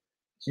guy.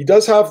 He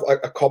does have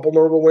a couple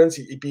notable wins.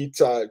 He beat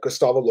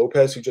Gustavo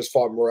Lopez, who just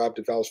fought Merab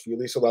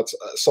Devalishvili, so that's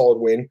a solid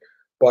win.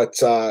 But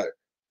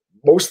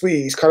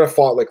mostly he's kind of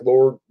fought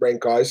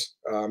lower-ranked guys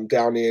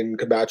down in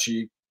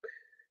Combachi,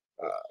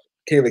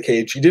 King of the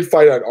Cage. He did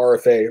fight on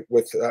RFA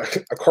with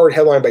a card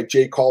headlined by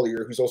Jay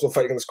Collier, who's also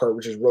fighting on this card,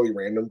 which is really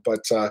random.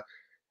 But,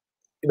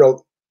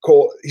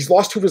 Cole, he's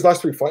lost 2 of his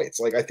last 3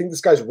 fights. I think this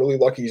guy's really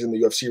lucky he's in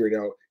the UFC right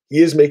now. He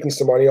is making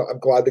some money. I'm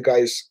glad the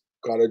guy's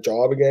got a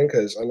job again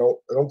because I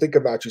don't think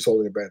Combachi's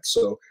holding a bet.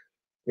 So,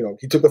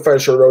 he took the fight on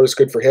short notice.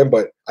 Good for him,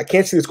 but I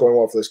can't see this going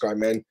well for this guy,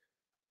 man.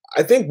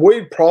 I think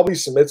Wood probably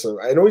submits him.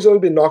 I know he's only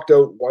been knocked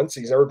out once.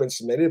 He's never been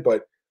submitted,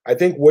 but I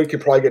think Wood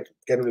could probably get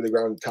him to the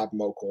ground and tap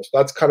him out, Cole. So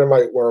that's kind of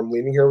where I'm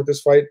leaning here with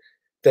this fight.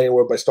 Daniel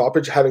Wood by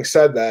stoppage. Having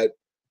said that,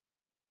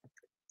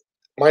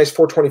 minus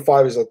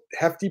 425 is a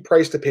hefty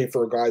price to pay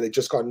for a guy that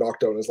just got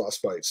knocked out in his last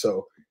fight.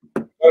 So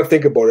I got to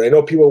think about it. I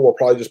know people will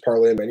probably just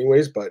parlay him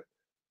anyways, but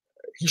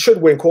he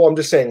should win, Cole. I'm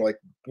just saying, you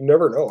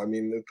never know. I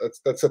mean,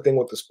 that's the thing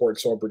with the sport.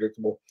 It's so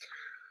unpredictable.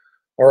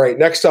 All right,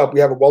 next up, we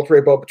have a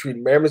welterweight bout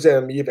between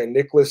Ramazan Ameev and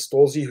Nicholas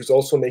Stolze, who's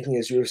also making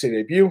his UFC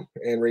debut.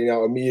 And right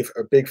now, Ameev,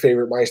 a big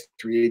favorite, minus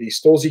 380.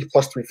 Stolze,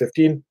 plus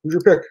 315. Who's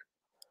your pick?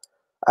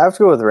 I have to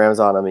go with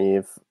Ramazan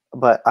Ameev,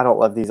 but I don't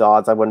love these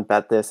odds. I wouldn't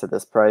bet this at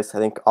this price. I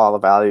think all the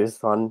value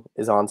is on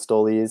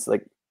Stolze.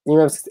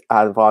 Ameev's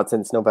had fought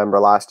since November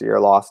last year,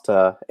 lost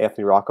to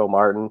Anthony Rocco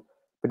Martin.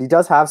 But he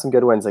does have some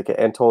good wins, like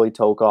Anatoly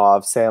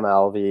Tokov, Sam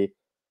Alvey.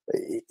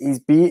 He's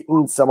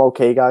beaten some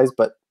okay guys,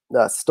 but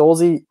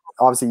Stolze,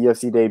 obviously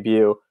UFC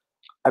debut.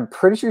 I'm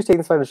pretty sure he's taking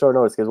this fight on short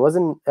notice because was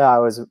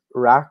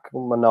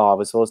Rachmanov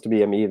was supposed to be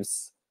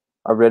Ameev's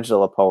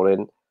original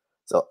opponent.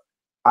 So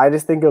I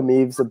just think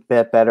Ameev's a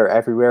bit better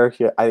everywhere.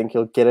 I think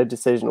he'll get a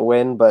decision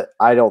win, but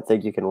I don't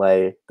think you can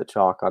lay the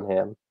chalk on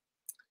him.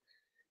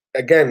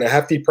 again, a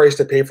hefty price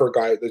to pay for a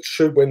guy that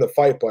should win the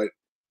fight. But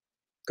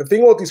the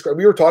thing about these,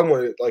 we were talking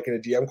about it like in a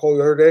DM call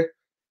the other day.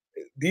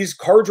 These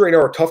cards right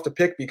now are tough to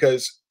pick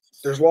because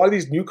there's a lot of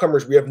these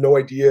newcomers we have no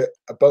idea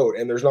about,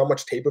 and there's not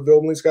much tape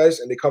available in these guys,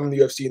 and they come in the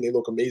UFC and they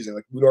look amazing.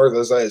 Like Munar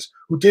Lazez,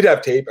 who did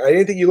have tape. I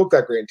didn't think he looked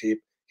that great in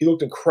tape. He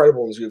looked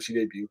incredible in his UFC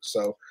debut.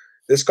 So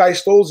this guy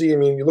Stolze, I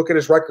mean, you look at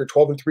his record,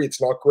 12-3.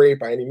 It's not great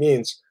by any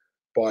means,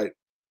 but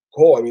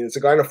cool. I mean, it's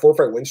a guy in a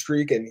 4-fight win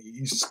streak, and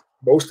he's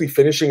mostly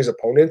finishing his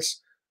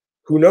opponents.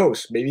 Who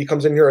knows? Maybe he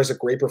comes in here as a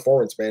great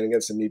performance, man,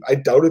 against Meave. I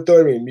doubt it,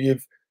 though. I mean,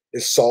 Meave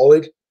is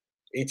solid,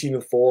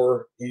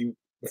 18-4. He,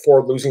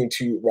 before losing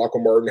to Rocco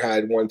Martin,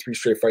 had won 3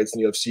 straight fights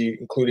in the UFC,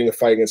 including a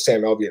fight against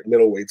Sam Alvey at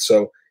middleweight.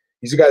 So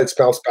he's a guy that's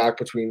bounced back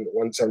between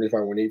 175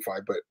 and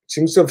 185, but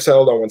seems to have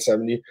settled on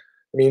 170. I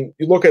mean,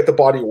 you look at the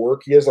body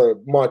work, he has a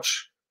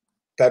much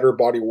better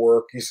body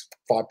work. He's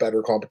fought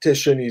better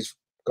competition. He's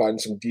gotten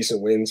some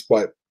decent wins,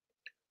 but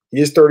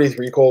he is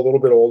 33, Cole, a little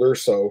bit older.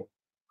 So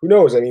who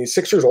knows? I mean, he's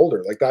 6 years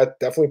older. Like, that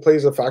definitely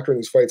plays a factor in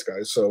these fights,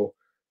 guys. So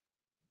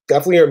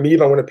definitely a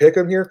Meave. I want to pick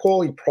him here,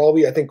 Cole. He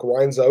probably, I think,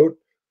 grinds out.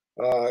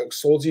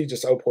 Solzy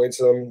just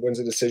outpoints him, wins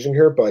a decision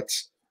here, but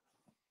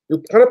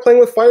you're kind of playing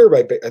with fire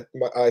by,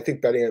 I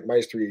think, betting at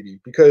minus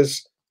 380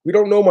 because we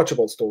don't know much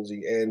about Stolze.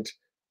 And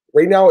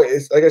right now,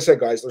 it's like I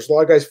said, guys, there's a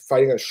lot of guys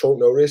fighting on short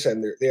notice,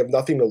 and they have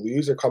nothing to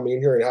lose. They're coming in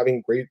here and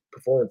having great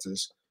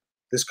performances.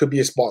 This could be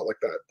a spot like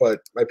that, but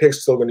my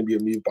pick's still going to be a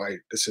Meave by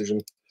decision.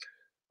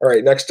 All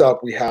right, next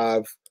up, we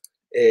have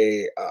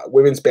a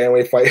women's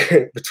bantamweight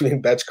fight between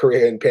Betch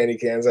Correa and Pannie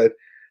Kianzad.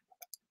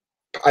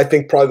 I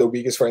think probably the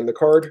weakest fight in the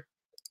card.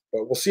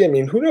 But we'll see. I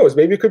mean, who knows?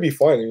 Maybe it could be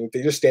fun. I mean, if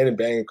they just stand and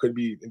bang, it could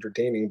be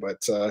entertaining. But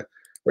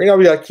right now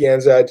we got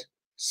Kianzad,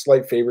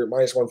 slight favorite,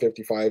 minus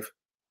 155.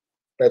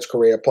 Betch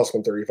Correa, plus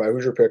 135.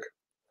 Who's your pick?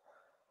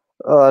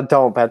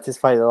 Don't bet this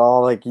fight at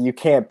all. Like, you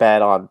can't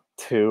bet on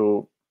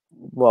too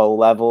low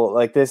level.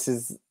 Like, this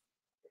is...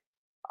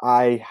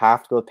 I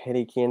have to go with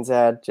Pannie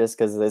Kianzad just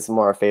because this is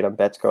more a fate on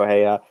Betch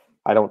Correa.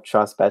 I don't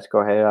trust Betch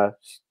Correa.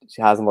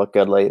 She hasn't looked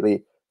good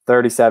lately.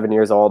 37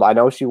 years old. I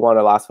know she won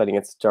her last fight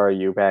against Jari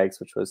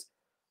Eubanks, which was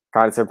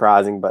kind of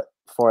surprising, but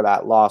before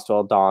that, lost to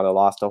Aldana,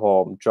 lost to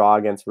Holm, draw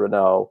against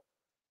Renault,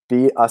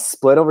 beat a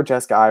split over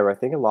Jessica Ira. I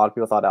think a lot of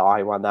people thought, oh,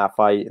 he won that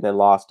fight, and then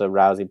lost to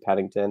Rousey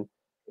Pennington.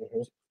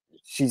 Mm-hmm.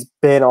 She's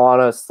been on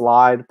a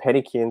slide.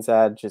 Pannie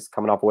Kianzad just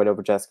coming off a win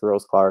over Jessica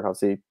Rose Clark.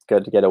 Obviously,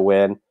 good to get a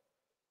win.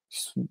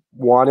 She's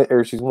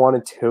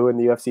 1-2 in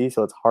the UFC,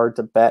 so it's hard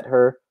to bet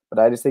her. But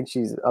I just think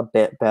she's a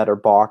bit better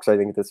boxer. I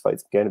think this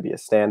fight's going to be a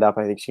stand-up.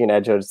 I think she can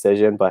edge a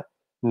decision, but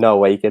no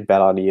way you could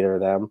bet on either of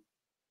them.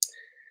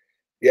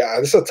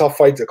 Yeah, this is a tough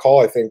fight to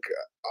call, I think.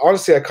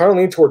 Honestly, I kind of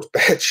lean towards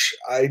Betch.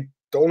 I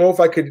don't know if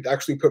I could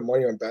actually put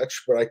money on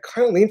Betch, but I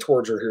kind of lean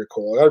towards her here,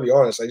 Cole. I got to be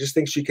honest. I just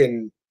think she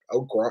can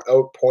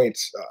outpoint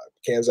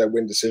Kianzad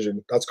win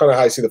decision. That's kind of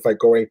how I see the fight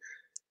going.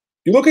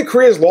 You look at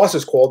Korea's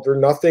losses, Cole. They're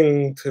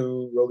nothing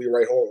to really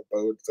write home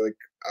about. It's like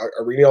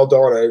Irene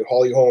Aldana,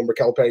 Holly Holm,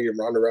 Raquel Pennington, and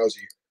Ronda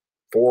Rousey.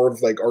 4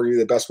 of, like, arguably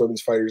the best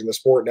women's fighters in the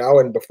sport now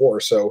and before.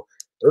 So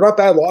they're not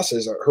bad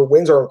losses. Her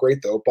wins aren't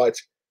great, though, but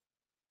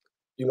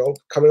you know,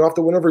 coming off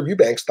the win over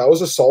Eubanks, that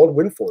was a solid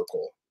win for her,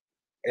 Cole.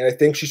 And I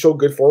think she showed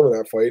good form in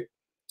that fight.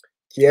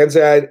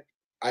 Kianzad,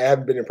 I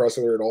haven't been impressed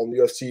with her at all in the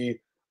UFC.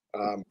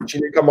 She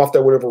did come off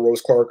that win over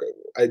Rose Clark.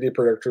 I did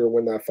predict her to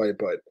win that fight,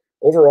 but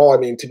overall, I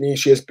mean, to me,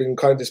 she has been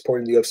kind of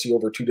disappointing in the UFC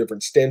over 2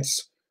 different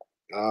stints.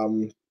 I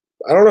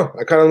don't know.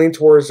 I kind of lean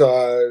towards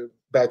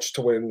Betch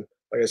to win,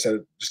 like I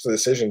said, just a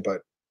decision,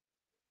 but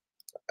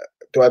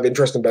do I have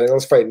interest in betting on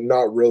this fight?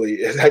 Not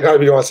really. I got to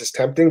be honest, it's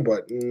tempting,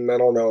 but I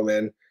don't know,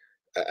 man.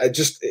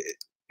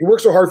 You work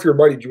so hard for your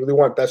money. Do you really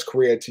want Betch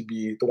Correa to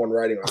be the one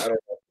riding on? I don't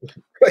know.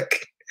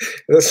 Like,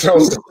 that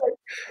sounds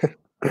like.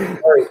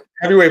 All right,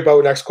 heavyweight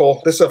bout next,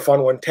 Cole. This is a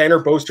fun one. Tanner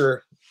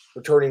Boaster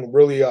returning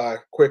really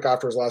quick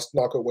after his last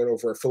knockout win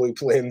over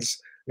Philippe Lins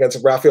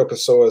against Rafael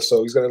Pessoa.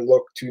 So he's going to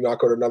look to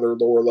knock out another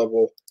lower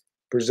level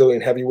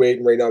Brazilian heavyweight.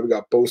 And right now we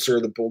got Boaster,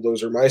 the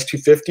Bulldozer, minus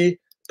 250,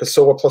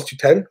 Pessoa plus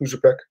 210. Who's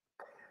your pick?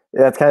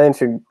 Yeah, it's kind of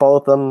interesting.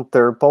 Both of them,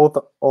 they're both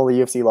only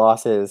UFC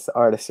losses.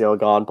 Artisio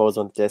gone, Boza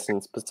went the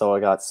distance,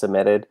 Pessoa got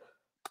submitted.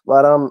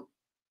 But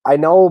I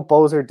know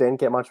Bozer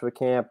didn't get much of a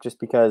camp just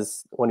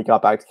because when he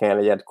got back to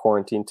Canada, he had to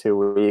quarantine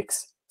 2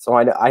 weeks. So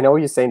I know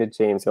he's saying to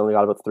James he only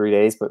got about 3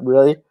 days, but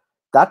really,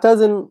 that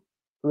doesn't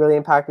really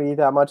impact me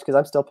that much because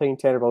I'm still picking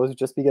Tanner Bozer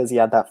just because he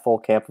had that full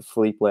camp with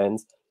Philippe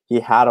Lins. He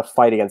had a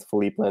fight against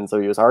Philippe Lins, so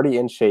he was already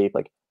in shape.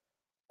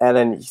 And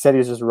then he said he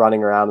was just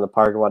running around in the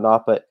park and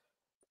whatnot, but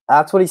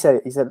that's what he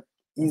said. He said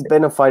he's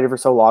been a fighter for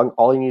so long.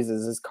 All he needs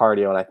is his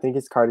cardio, and I think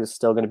his cardio is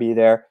still going to be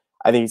there.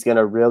 I think he's going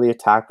to really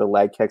attack the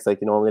leg kicks like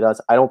he normally does.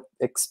 I don't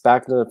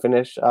expect him to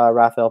finish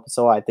Rafael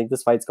Pessoa. I think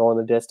this fight's going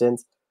the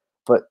distance,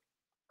 but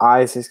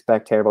I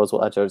suspect Tanner Bozer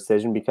will edge a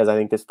decision because I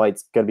think this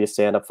fight's going to be a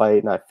stand-up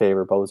fight, and I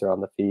favor Bozer on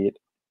the feet.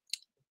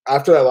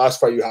 After that last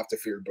fight, you have to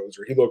fear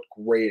Bozer. He looked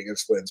great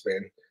against Lins,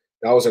 man.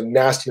 That was a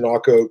nasty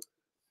knockout.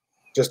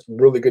 Just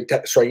really good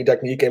striking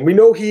technique. And we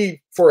know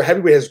he, for a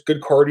heavyweight, has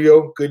good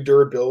cardio, good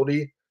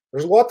durability.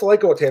 There's a lot to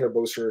like about Tanner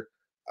Boser.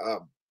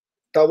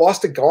 That loss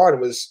to Gon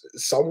was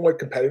somewhat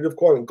competitive.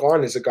 Cole. I mean,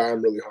 Gon is a guy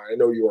I'm really high. I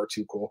know you are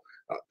too, Cole.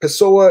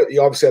 Pessoa, he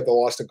obviously had the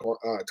loss to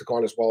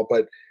Gon as well,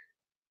 but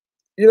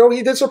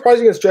he did surprise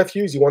against Jeff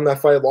Hughes. He won that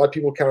fight. A lot of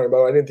people counted him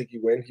out. I didn't think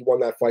he'd win. He won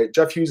that fight.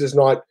 Jeff Hughes is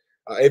not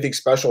anything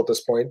special at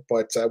this point,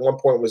 but at one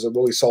point was a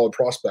really solid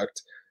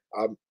prospect.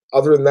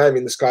 Other than that, I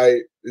mean, this guy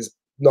is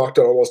knocked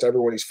out almost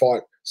everyone he's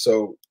fought.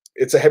 So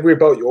it's a heavyweight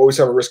bout. You always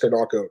have a risk of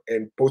knockout.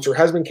 And Boser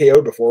has been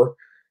KO'd before.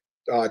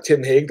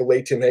 Tim Hague, the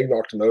late Tim Hague,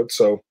 knocked him out.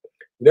 So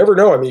you never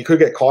know. I mean, he could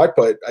get caught,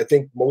 but I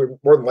think more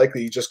than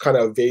likely he just kind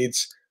of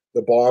evades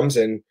the bombs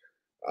and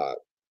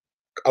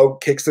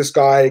out kicks this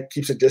guy,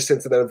 keeps a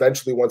distance, and then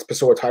eventually once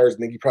Pessoa tires, I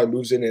think he probably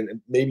moves in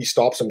and maybe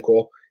stops him,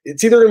 Cole.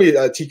 It's either going to be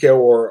a TKO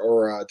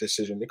or a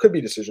decision. It could be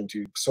a decision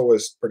too. Pessoa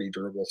is pretty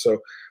durable. So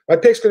my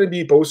pick's going to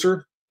be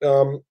Boser.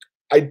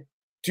 I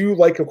do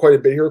like him quite a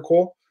bit here,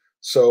 Cole.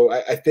 So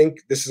I think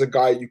this is a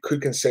guy you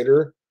could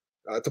consider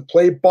to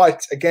play.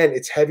 But again,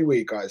 it's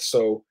heavyweight, guys.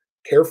 So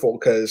careful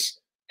because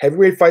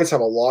heavyweight fights have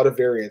a lot of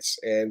variance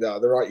and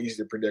they're not easy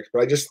to predict.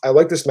 But I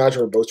like this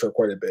matchup with Boser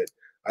quite a bit.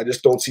 I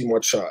just don't see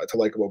much to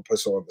like about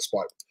Pessoa on the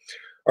spot.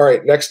 All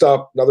right, next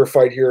up, another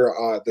fight here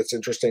that's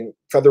interesting.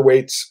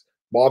 Featherweights,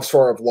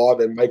 Movsar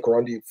Evlov and Mike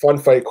Grundy. Fun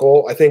fight,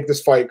 Cole. I think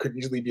this fight could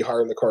easily be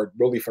higher in the card.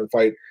 Really fun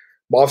fight.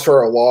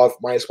 Movsar Evlov,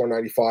 minus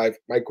 195.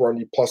 Mike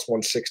Grundy, plus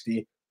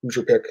 160. Who's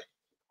your pick?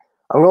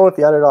 I'm going with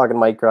the underdog and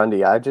Mike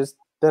Grundy. I just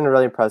didn't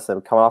really impress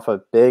him. Coming off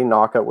a big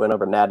knockout win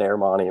over Nat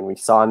Narimani, and we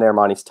saw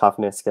Narimani's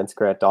toughness against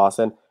Grant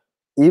Dawson.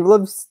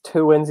 Evlov's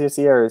 2 wins this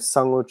year are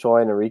Sungwoo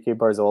Choi and Enrique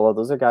Barzola.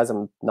 Those are guys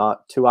I'm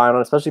not too high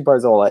on, especially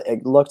Barzola.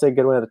 It looked like a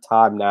good win at the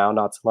time. Now,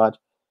 not so much.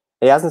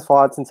 He hasn't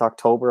fought since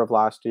October of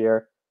last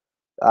year.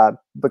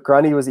 But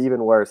Grundy was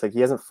even worse. Like, he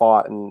hasn't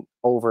fought in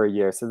over a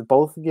year. So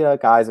both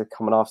guys are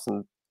coming off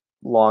some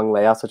long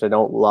layoffs, which I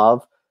don't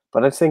love.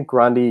 But I just think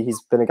Grundy,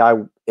 he's been a guy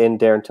in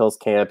Darren Till's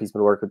camp. He's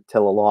been working with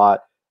Till a lot.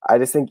 I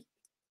just think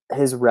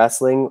his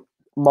wrestling,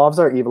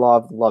 Movsar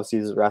Evlov loves to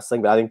use his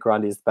wrestling, but I think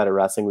Grundy is the better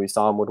wrestling. We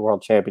saw him with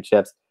World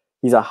Championships.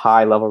 He's a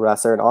high-level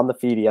wrestler, and on the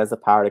feet, he has the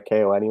power to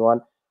KO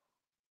anyone.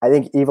 I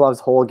think Evlov's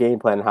whole game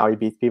plan and how he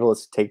beats people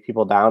is to take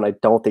people down. I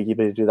don't think he'll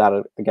be able to do that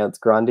against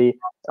Grundy.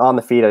 On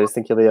the feet, I just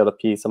think he'll be able to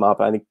piece him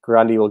up. I think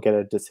Grundy will get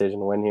a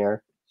decision win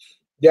here.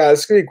 Yeah,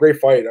 it's going to be a great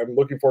fight. I'm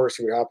looking forward to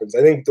see what happens.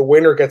 I think the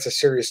winner gets a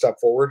serious step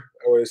forward.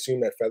 I would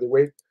assume at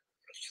featherweight.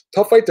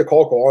 Tough fight to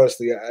call,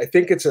 honestly. I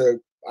think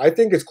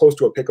it's close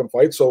to a pick'em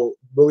fight, so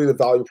really the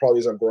value probably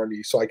is on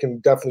Grundy. So I can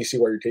definitely see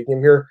why you're taking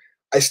him here.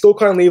 I still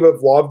kind of leave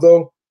Evlov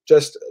though,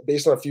 just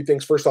based on a few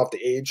things. First off,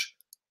 the age,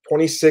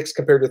 26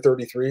 compared to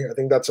 33. I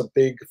think that's a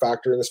big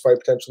factor in this fight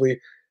potentially.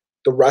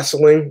 The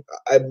wrestling,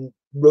 I'm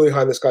really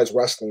high on this guy's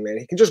wrestling, man.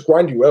 He can just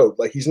grind you out.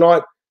 Like, he's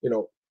not,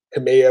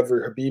 Kamaev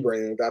or Habib or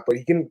anything like that, but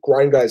he can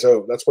grind guys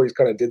out. That's what he's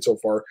kind of did so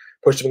far.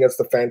 Pushed him against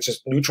the fence,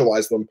 just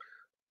neutralize them.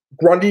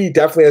 Grundy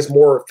definitely has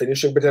more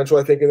finishing potential,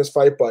 I think, in this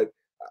fight, but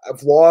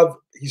Evlov,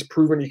 he's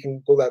proven he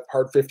can go that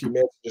hard 50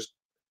 minutes, just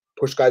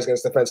push guys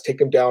against the fence, take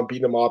them down,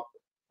 beat them up,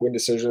 win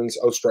decisions,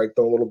 outstrike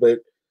them a little bit.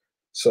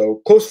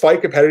 So close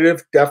fight,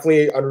 competitive,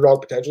 definitely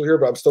underdog potential here,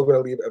 but I'm still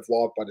going to leave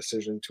Evlov by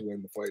decision to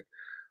win the fight.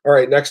 All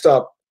right, next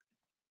up.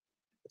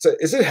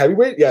 Is it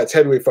heavyweight? Yeah, it's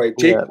heavyweight fight.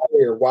 Jake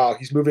Collier, wow,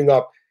 he's moving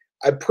up.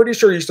 I'm pretty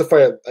sure he used to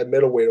fight at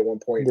middleweight at one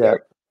point.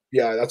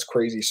 Yeah, that's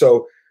crazy.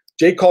 So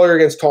Jake Collier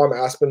against Tom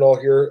Aspinall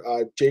here.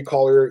 Jake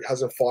Collier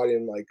hasn't fought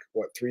in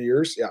 3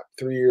 years? Yeah,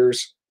 3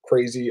 years.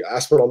 Crazy.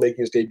 Aspinall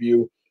making his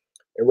debut.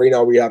 And right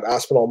now we have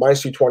Aspinall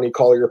minus 220,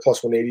 Collier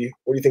plus 180.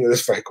 What do you think of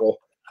this fight, Cole?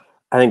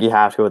 I think you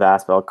have to go with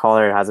Aspinall.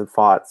 Collier hasn't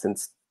fought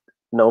since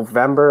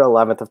November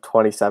 11th of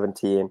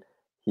 2017.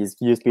 He's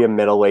used to be a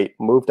middleweight,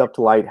 moved up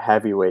to light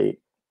heavyweight.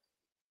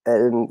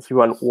 And he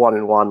went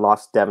 1-1,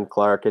 lost to Devin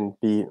Clark and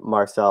beat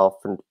Marcel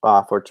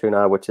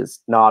Fortuna, which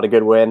is not a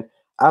good win.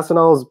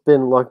 Aspinall's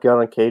been looking good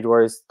on Cage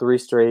Warriors, 3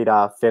 straight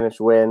finish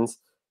wins.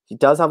 He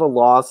does have a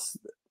loss.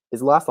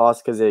 His last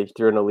loss because he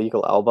threw an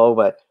illegal elbow,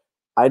 but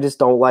I just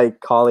don't like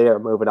Collier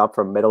moving up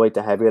from middleweight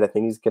to heavyweight. I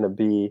think he's going to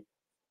be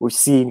 – we've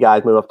seen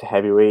guys move up to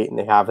heavyweight, and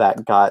they have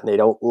that gut, and they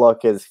don't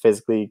look as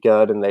physically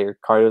good, and their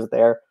cardio's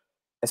there.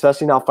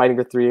 Especially now fighting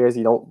for 3 years,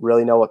 you don't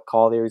really know what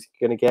Collier is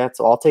going to get.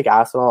 So I'll take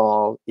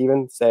Aspinall. I'll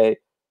even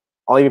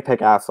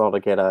pick Aspinall to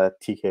get a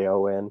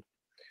TKO win.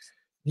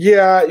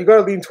 Yeah, you got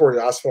to lean towards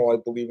Aspinall, I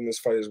believe, in this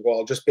fight as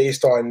well. Just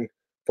based on,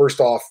 first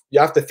off, you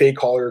have to fade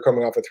Collier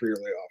coming off a 3-year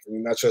layoff. I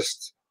mean, that's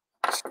just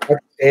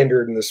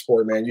standard in this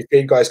sport, man. You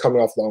fade guys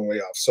coming off long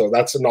layoffs. So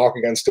that's a knock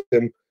against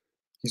him.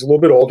 He's a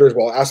little bit older as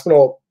well.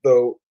 Aspinall,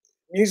 though,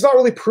 he's not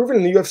really proven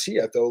in the UFC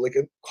yet, though. Like,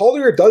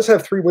 Collier does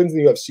have 3 wins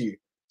in the UFC.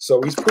 So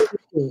he's proven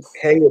to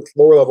hang with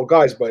lower-level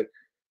guys. But,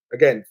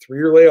 again,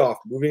 3-year layoff,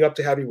 moving up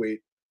to heavyweight.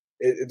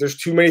 There's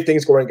too many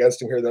things going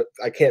against him here that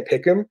I can't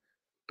pick him.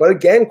 But,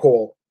 again,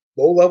 Cole,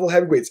 low-level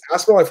heavyweights.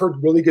 Aspinall, I've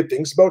heard really good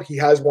things about. He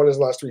has won his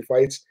last 3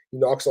 fights. He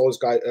knocks all his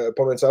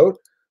opponents out.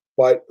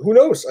 But who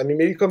knows? I mean,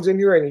 maybe he comes in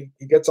here and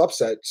he gets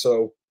upset.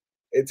 So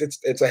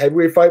it's a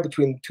heavyweight fight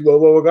between 2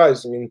 low-level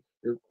guys. I mean,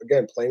 you're,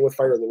 again, playing with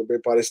fire a little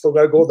bit, but I still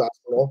got to go with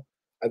Aspinall.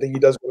 I think he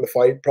does win the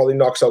fight. Probably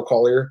knocks out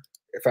Collier,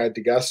 if I had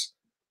to guess.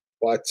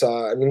 But,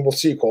 I mean, we'll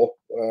see, Cole.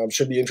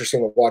 Should be interesting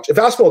to watch. If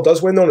Aspinall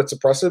does win, though, and it's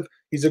impressive,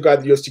 he's a guy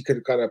the UFC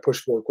could kind of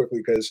push forward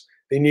quickly because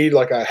they need,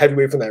 like, a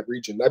heavyweight from that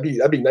region.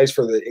 That'd be nice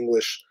for the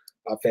English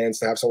fans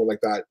to have someone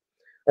like that.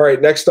 All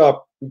right, next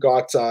up, we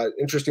got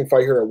interesting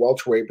fight here at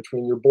welterweight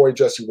between your boy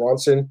Jesse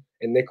Ronson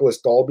and Nicholas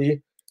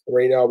Dalby.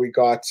 Right now, we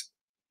got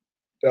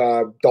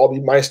Dalby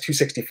minus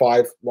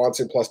 265,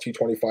 Ronson plus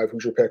 225.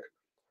 Who's your pick?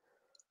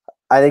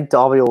 I think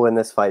Dalby will win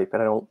this fight,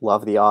 but I don't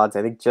love the odds.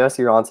 I think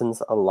Jesse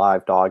Ronson's a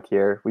live dog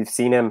here. We've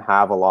seen him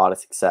have a lot of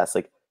success.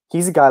 Like,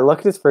 he's a guy, look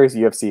at his first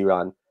UFC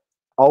run.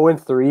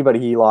 0-3, but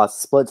he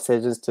lost split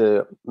decisions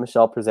to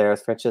Michel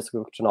Prazeres,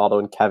 Francisco Trinaldo,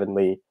 and Kevin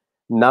Lee.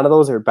 None of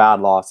those are bad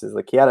losses.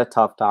 Like, he had a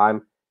tough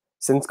time.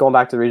 Since going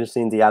back to the regional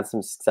scenes, he had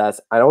some success.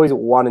 I know he's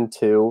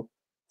 1-2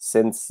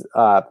 since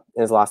in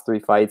his last 3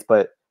 fights,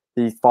 but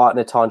he fought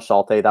Natan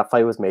Shelton. That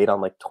fight was made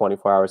on like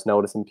 24 hours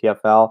notice in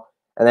PFL.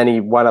 And then he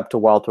went up to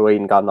welterweight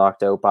and got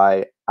knocked out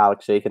by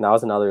Alex Shakin. That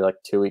was another like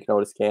 2-week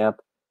notice camp.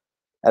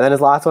 And then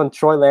his last one,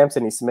 Troy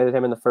Lampson, he submitted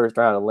him in the first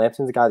round. And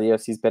Lampson's a guy the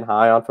UFC's been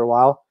high on for a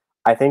while.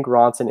 I think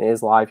Ronson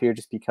is live here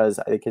just because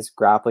I think his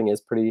grappling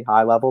is pretty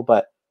high level,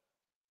 but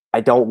I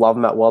don't love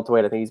him at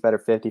welterweight. I think he's better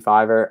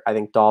 55er. I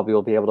think Dalby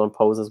will be able to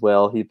impose his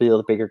will. He'll be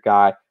the bigger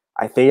guy.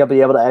 I think he'll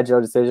be able to edge out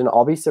a decision.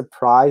 I'll be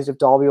surprised if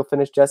Dalby will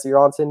finish Jesse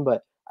Ronson,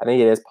 but I think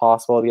it is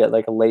possible to get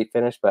like a late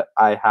finish, but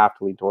I have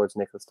to lean towards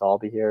Nicholas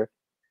Dalby here.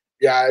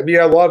 Yeah, I mean,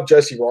 I love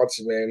Jesse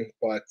Ronson, man,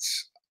 but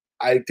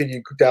I think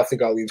you definitely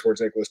got to lean towards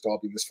Nicholas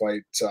Dalby in this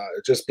fight,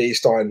 just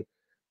based on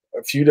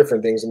a few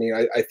different things. I mean,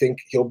 I think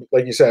he'll,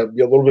 like you said,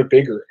 be a little bit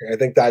bigger. And I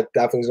think that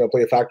definitely is going to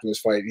play a factor in this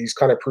fight. He's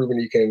kind of proven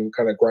he can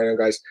kind of grind on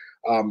guys.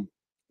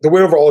 The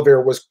win over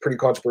Oliveira was pretty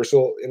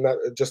controversial in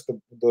that just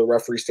the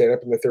referee stand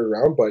up in the 3rd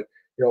round. But,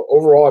 you know,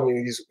 overall, I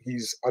mean,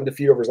 he's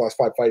undefeated over his last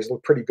 5 fights. He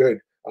looked pretty good,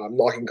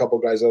 knocking a couple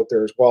of guys out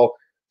there as well.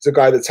 He's a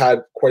guy that's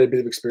had quite a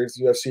bit of experience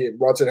in the UFC.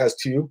 Ronson has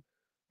 2.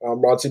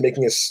 Ronson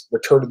making his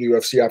return to the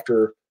UFC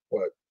after,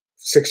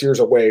 6 years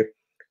away.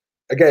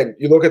 Again,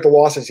 you look at the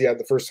losses he had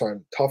the first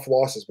time. Tough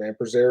losses, man.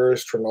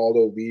 Prazeres,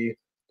 Trinaldo, Lee.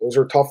 Those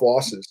are tough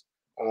losses.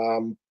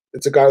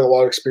 It's a guy with a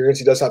lot of experience.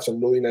 He does have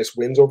some really nice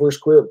wins over his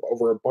career,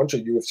 over a bunch of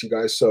UFC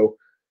guys. So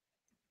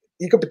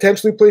he could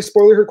potentially play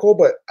spoiler here, Cole,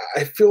 but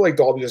I feel like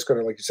Dalby is going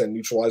to, like you said,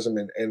 neutralize him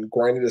and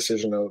grind a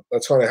decision out.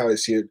 That's kind of how I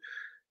see it.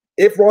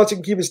 If Ronson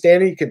can keep it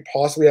standing, he can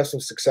possibly have some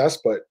success,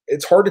 but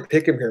it's hard to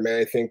pick him here, man,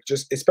 I think.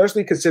 Just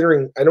especially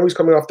considering, I know he's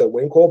coming off that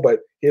win, Cole, but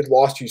he had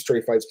lost 2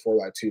 straight fights before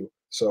that too.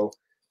 So,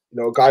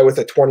 you know, a guy with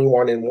a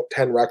 21-10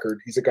 record,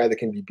 he's a guy that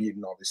can be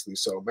beaten, obviously.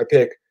 So my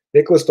pick,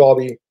 Nicholas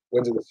Dalby,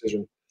 wins a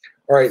decision.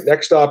 All right,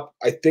 next up,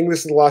 I think this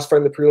is the last fight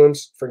in the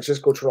prelims.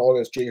 Francisco Trinaldo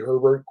against Jay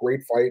Herbert.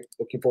 Great fight.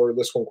 Looking forward to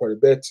this one quite a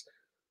bit.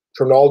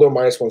 Trinaldo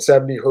minus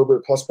 170,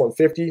 Herbert plus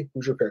 150.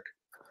 Who's your pick?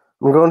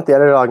 I'm going with the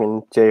underdog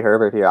in Jay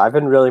Herbert here. I've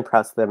been really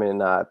impressed with him in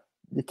the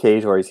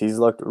cage wars. He's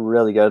looked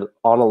really good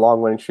on a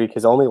long winning streak.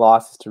 His only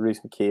loss is to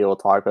Reese McKee. We'll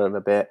talk about him a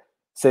bit.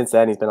 Since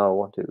then, he's been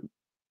on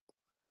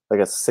a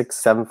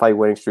 6-7 fight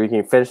winning streak.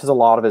 He finishes a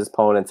lot of his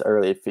opponents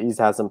early. He's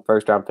had some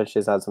 1st round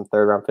finishes, had some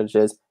 3rd round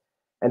finishes.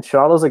 And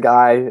Trinaldo's a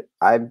guy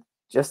I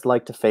just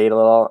like to fade a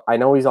little. I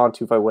know he's on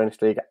 2-fight winning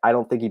streak. I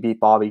don't think he beat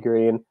Bobby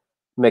Green.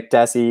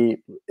 McDessie,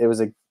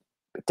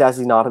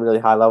 McDessie's not a really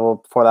high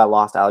level. Before that,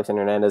 lost to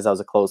Alexander Hernandez. That was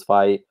a close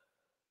fight.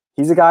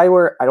 He's a guy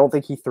where I don't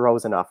think he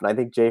throws enough, and I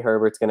think Jay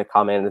Herbert's going to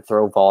come in and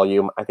throw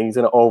volume. I think he's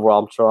going to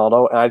overwhelm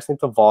Trinaldo, and I just think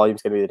the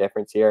volume's going to be the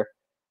difference here.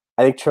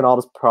 I think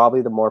Trinaldo's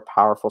probably the more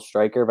powerful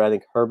striker, but I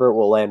think Herbert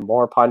will land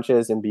more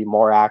punches and be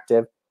more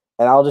active,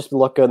 and I'll just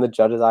look good in the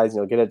judges' eyes,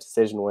 and he'll get a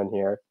decision win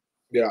here.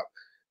 Yeah,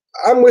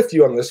 I'm with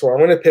you on this one. I'm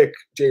going to pick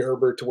Jay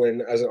Herbert to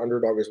win as an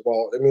underdog as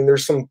well. I mean,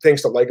 there's some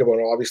things to like about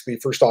it. Obviously,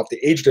 first off,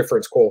 the age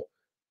difference, Cole.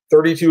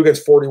 32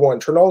 against 41.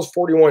 Trinaldo's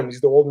 41.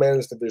 He's the old man in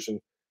this division.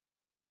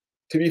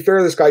 To be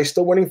fair, this guy's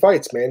still winning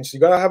fights, man. So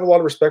you got to have a lot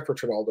of respect for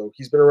Trinaldo.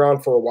 He's been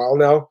around for a while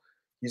now.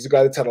 He's a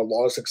guy that's had a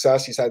lot of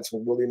success. He's had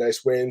some really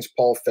nice wins.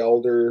 Paul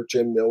Felder,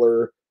 Jim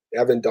Miller,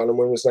 Evan Dunham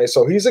win was nice.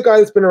 So he's a guy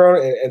that's been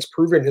around and has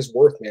proven his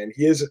worth, man.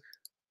 He's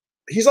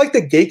like the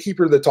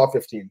gatekeeper of the top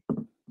 15.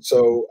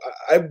 So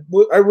I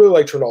really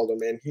like Trinaldo,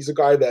 man. He's a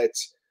guy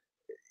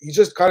he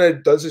just kind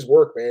of does his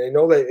work, man. I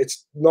know that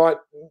it's not,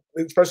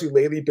 especially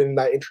lately, been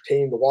that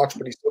entertaining to watch,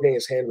 but he's still getting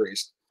his hand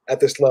raised at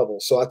this level.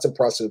 So that's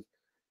impressive.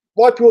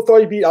 A lot of people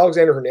thought he beat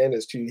Alexander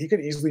Hernandez too. He could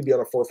easily be on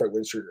a 4-fight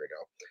win streak right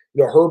now.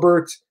 You know,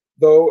 Herbert,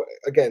 though,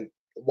 again,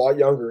 a lot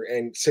younger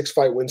and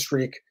 6-fight win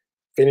streak,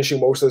 finishing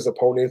most of his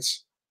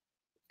opponents.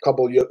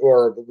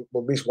 Or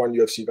at least one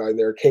UFC guy in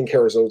there, King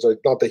Carrizosa.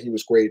 Not that he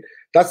was great.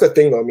 That's the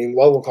thing, though. I mean,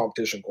 level of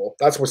competition, Cole.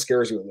 That's what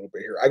scares you a little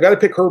bit here. I got to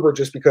pick Herbert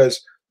just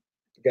because,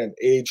 again,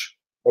 age,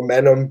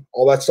 momentum,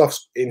 all that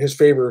stuff's in his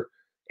favor.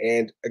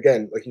 And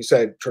again, like you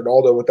said,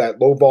 Trinaldo with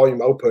that low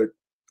volume output,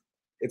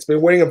 it's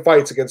been winning him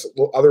fights against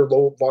other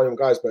low volume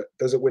guys, but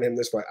does it win him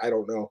this fight? I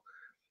don't know.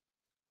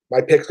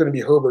 My pick's going to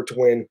be Herbert to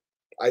win.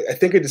 I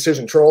think a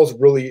decision. Trinaldo's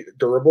really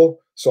durable,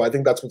 so I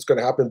think that's what's going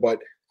to happen. But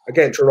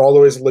again,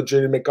 Ronaldo is a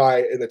legitimate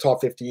guy in the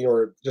top 15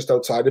 or just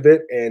outside of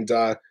it. And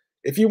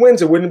if he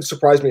wins, it wouldn't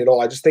surprise me at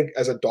all. I just think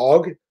as a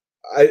dog,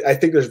 I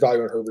think there's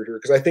value on Herbert here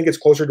because I think it's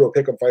closer to a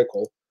pick 'em fight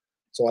call.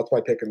 So that's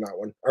my pick in that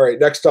one. All right,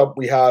 next up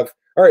we have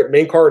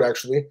main card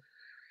actually.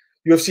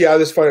 UFC had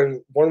this fight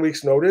on 1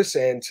 week's notice,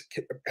 and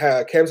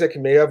Khamzat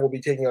Chimaev will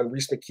be taking on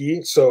Rhys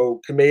McKee.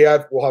 So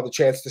Chimaev will have a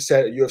chance to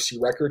set a UFC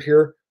record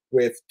here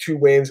with 2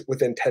 wins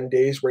within 10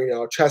 days. Right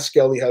now, Chess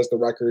Skelly has the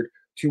record,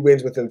 2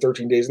 wins within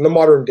 13 days in the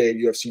modern day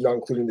UFC, not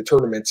including the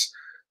tournaments.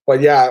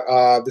 But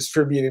yeah, this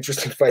should be an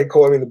interesting fight.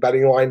 Cole, I mean, the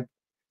betting line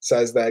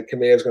says that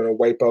Chimaev is going to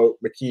wipe out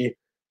McKee.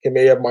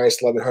 Chimaev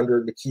minus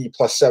 1,100, McKee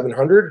plus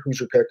 700. Who's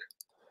your pick?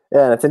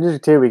 Yeah, and it's interesting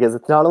too because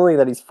it's not only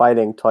that he's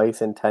fighting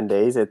twice in 10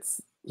 days,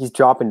 he's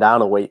dropping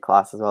down a weight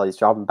class as well. He's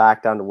dropping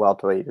back down to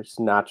welterweight, which is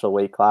natural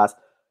weight class.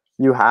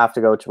 You have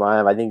to go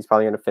Chimaev. I think he's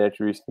probably going to finish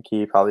Rhys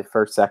McKee, probably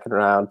first, second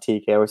round,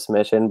 TKO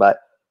submission, but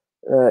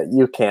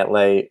you can't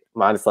lay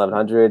minus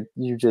 1,100.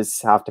 You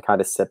just have to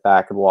kind of sit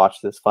back and watch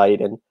this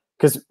fight. And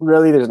because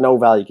really there's no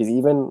value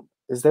because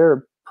is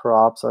there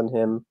props on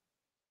him?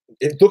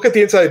 Look at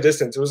the inside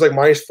distance. It was like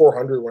minus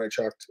 400 when I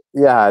checked.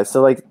 Yeah,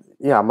 so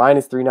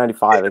minus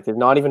 395. Like there's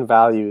not even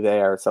value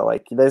there. So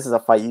like this is a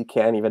fight you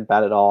can't even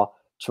bet at all.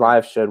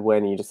 Chimaev should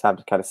win. You just have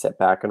to kind of sit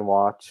back and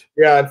watch.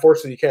 Yeah,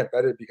 unfortunately, you can't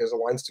bet it because the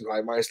line's too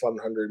high, minus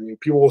 1,100. I mean,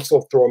 people will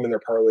still throw him in their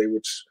parlay,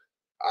 which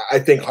I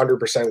think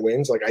 100%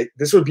 wins. Like,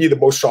 this would be the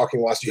most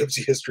shocking loss in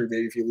UFC history,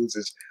 maybe, if he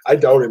loses. I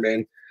doubt it,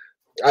 man.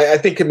 I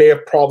think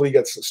Chimaev probably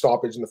gets a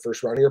stoppage in the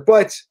first round here.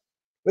 But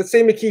let's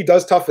say McKee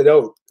does tough it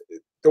out.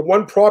 The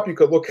one prop you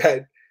could look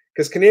at,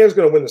 because Chimaev's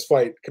going to win this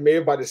fight,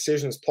 Chimaev by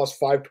decision is plus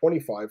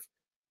 525.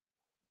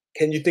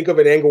 Can you think of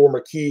an angle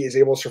where McKee is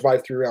able to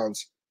survive 3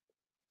 rounds?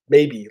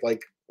 Maybe.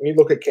 Like, when you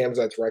look at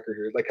Khamzat's record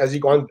here, like, has he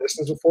gone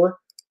distance before?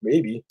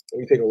 Maybe. Let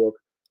me take a look.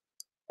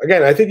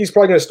 Again, I think he's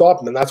probably going to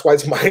stop him, and that's why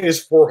it's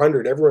minus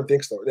 400. Everyone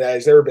thinks, though. Yeah,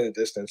 he's never been a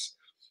distance.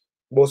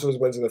 Most of his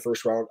wins in the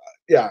first round.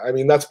 Yeah, I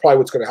mean, that's probably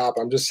what's going to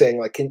happen. I'm just saying,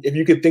 like, if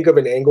you could think of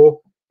an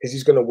angle, because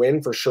he's going to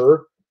win for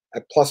sure,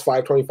 at plus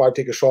 525,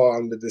 take a shot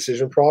on the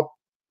decision prop.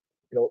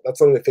 That's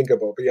something to think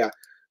about. But yeah,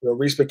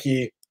 Rhys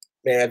McKee,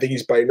 man, I think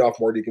he's biting off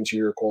more than he can chew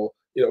your Cole.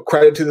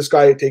 Credit to this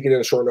guy taking it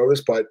in a short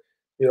notice, but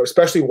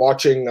especially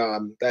watching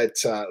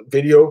that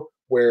video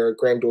where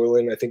Graham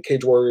Doylan, I think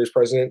Cage Warriors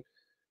president,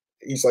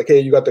 he's like,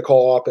 hey, you got the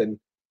call up, and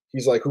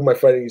he's like, who am I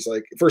fighting? He's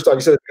like, first off,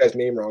 he said the guy's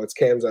name wrong. It's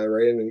Khamzat,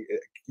 right? And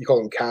he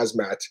called him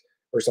Kazmat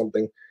or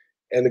something.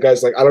 And the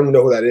guy's like, I don't even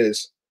know who that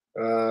is.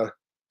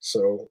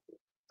 So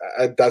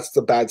that's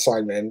the bad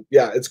sign, man.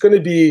 Yeah, it's going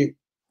to be,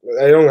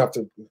 I don't have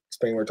to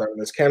spend more time on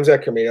this.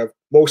 Khamzat Chimaev,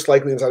 most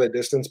likely inside the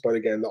distance, but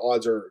again, the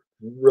odds are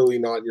really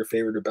not in your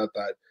favor to bet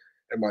that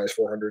at minus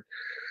 400.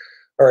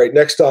 All right,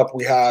 next up,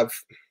 we have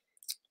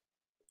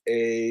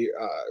a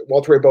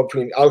welterweight bout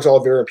between Alex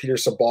Oliveira and Peter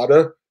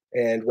Sabata.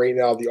 And right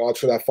now, the odds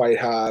for that fight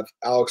have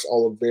Alex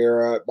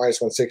Oliveira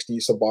minus 160,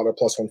 Sabata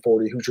plus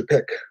 140. Who's your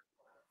pick?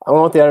 I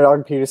went with the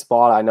underdog, Peter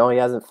Sabata. I know he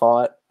hasn't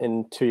fought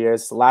in 2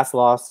 years. His last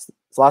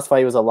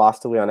fight was a loss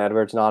to Leon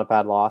Edwards, not a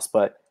bad loss,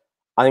 but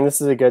I think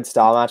this is a good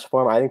style match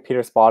for him. I think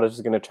Peter Sabata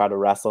is going to try to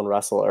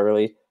wrestle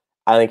early.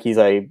 I think he's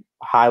a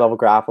high-level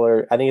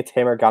grappler. I think it's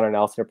him or Gunnar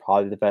Nelson are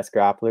probably the best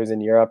grapplers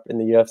in Europe in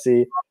the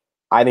UFC.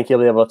 I think he'll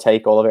be able to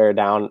take Oliveira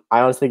down.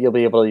 I honestly think he'll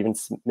be able to even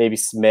maybe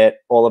submit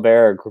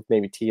Oliveira or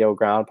maybe TO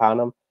ground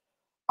pound him.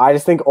 I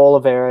just think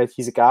Oliveira,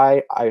 he's a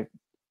guy, I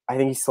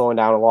think he's slowing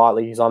down a lot.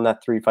 Like, he's on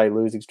that 3-fight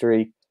losing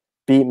streak.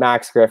 Beat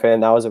Max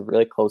Griffin. That was a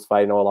really close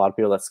fight. I know a lot of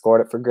people that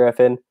scored it for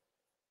Griffin.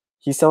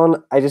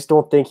 I just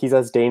don't think he's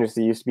as dangerous as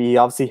he used to be. He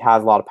obviously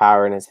has a lot of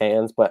power in his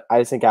hands, but I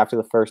just think after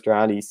the first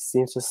round, he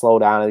seems to slow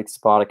down. I think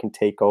Sabata can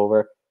take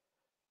over.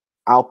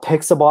 I'll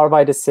pick Sabata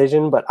by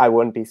decision, but I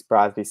wouldn't be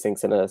surprised if he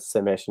sinks in a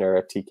submission or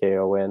a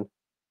TKO win.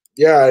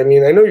 Yeah, I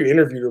mean, I know you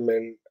interviewed him,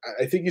 and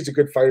I think he's a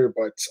good fighter,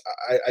 but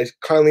I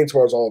kind of lean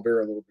towards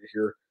Oliveira a little bit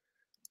here.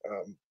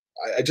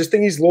 I just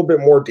think he's a little bit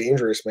more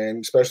dangerous, man,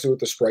 especially with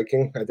the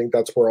striking. I think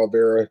that's where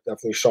Oliveira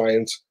definitely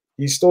shines.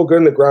 He's still good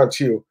in the ground,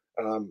 too.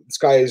 This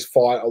guy has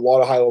fought a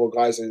lot of high-level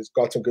guys and he's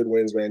got some good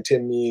wins, man.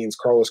 Tim Means,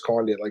 Carlos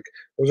Condit, like,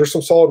 those are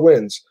some solid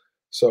wins.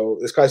 So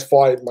this guy's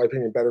fought, in my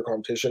opinion, better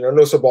competition. I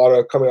know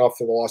Sabata coming off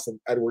the loss of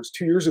Edwards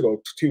 2 years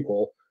ago to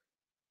Cole.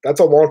 That's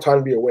a long time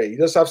to be away. He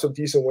does have some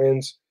decent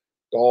wins.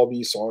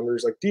 Dalby,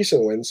 Saunders, like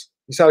decent wins.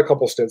 He's had a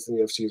couple stints in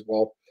the UFC as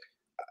well.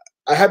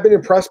 I have been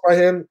impressed by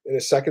him in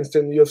his second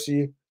stint in the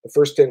UFC. The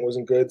first stint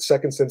wasn't good.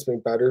 Second stint's been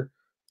better.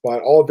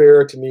 But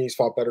Oliveira, to me, he's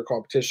fought better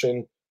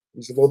competition.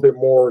 He's a little bit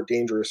more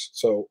dangerous.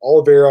 So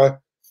Oliveira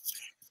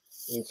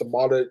and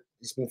Sabata,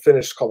 he's been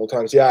finished a couple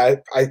times. Yeah,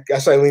 I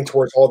guess I lean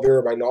towards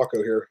Oliveira by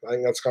knockout here. I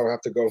think that's going to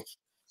have to go.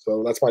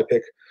 So that's my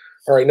pick.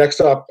 All right,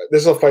 next up,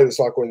 this is a fight that's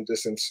not going the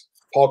distance.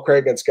 Paul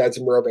Craig against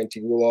Gadzhimurad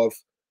Antigulov.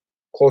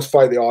 Close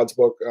fight. The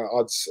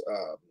odds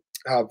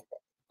have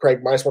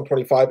Craig minus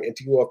 125,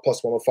 Antigulov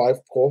plus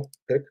 105. Cole,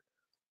 pick.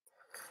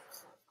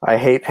 I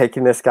hate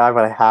picking this guy,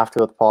 but I have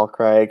to with Paul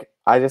Craig.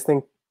 I just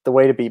think the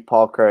way to beat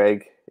Paul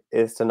Craig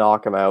is to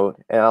knock him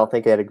out, and I don't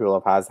think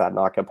Antigulov has that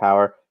knockout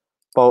power.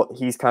 But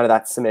he's kind of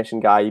that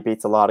submission guy. He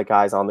beats a lot of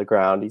guys on the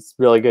ground. He's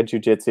really good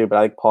jiu-jitsu, but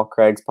I think Paul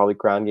Craig's probably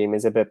ground game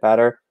is a bit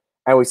better.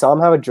 And we saw him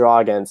have a draw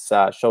against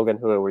Shogun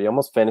Rua, where he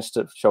almost finished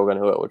Shogun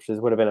Rua, which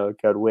would have been a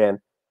good win.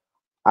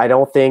 I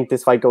don't think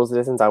this fight goes the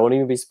distance. I wouldn't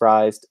even be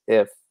surprised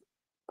if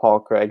Paul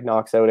Craig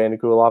knocks out Andy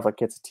Gulov, like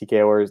gets a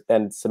TKO or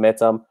then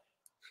submits him.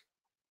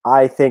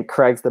 I think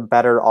Craig's the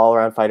better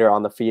all-around fighter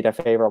on the feet. I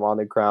favor him on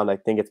the ground. I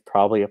think it's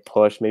probably a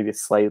push, maybe a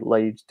slight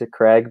lead to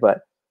Craig,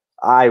 but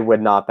I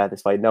would not bet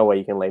this fight. No way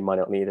you can lay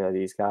money on either of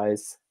these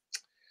guys.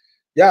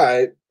 Yeah,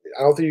 I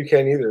don't think you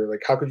can either.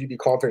 Like, how could you be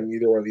confident in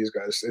either one of these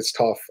guys? It's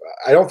tough.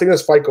 I don't think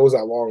this fight goes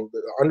that long.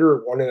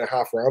 Under 1.5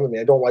 rounds. I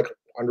mean, I don't like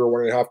under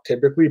 1.5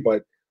 typically,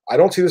 but I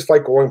don't see this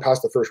fight going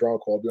past the first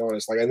round, Cole, I'll be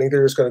honest. Like, I think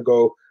they're just going to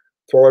go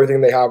throw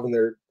everything they have in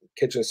their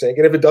kitchen sink.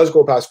 And if it does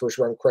go past first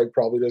round, Craig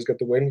probably does get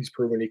the win. He's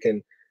proven he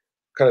can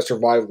kind of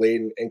survive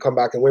late and come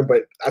back and win.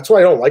 But that's what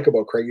I don't like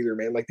about Craig either,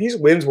 man. Like, these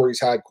wins where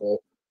he's had,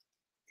 Cole,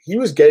 he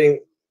was getting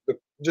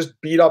just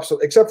beat up, so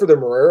except for the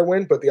Moreira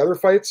win, but the other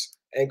fights,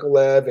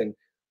 Ankalev and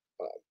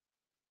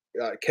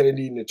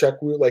Kennedy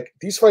Nchekwu, like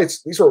these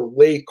fights, these are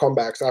late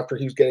comebacks after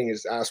he was getting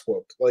his ass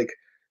whooped. Like,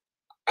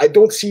 I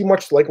don't see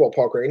much to like about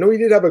Paul Craig. I know he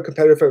did have a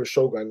competitive fight with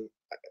Shogun.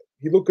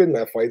 He looked good in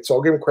that fight, so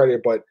I'll give him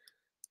credit. But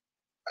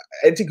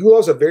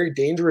Antigulov is a very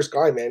dangerous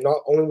guy, man.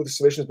 Not only with the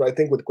submissions, but I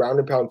think with ground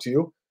and pound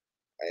too.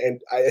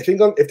 And I think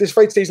if this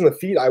fight stays on the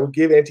feet, I would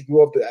give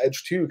Antigulov the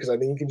edge too, because I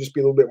think he can just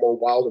be a little bit more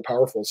wild and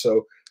powerful.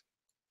 So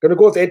gonna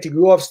go with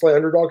Antigulov, slight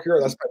underdog here.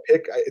 That's my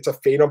pick. It's a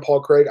fade on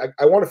Paul Craig.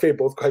 I want to fade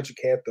both guys. You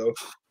can't though.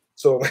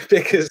 So my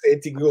pick is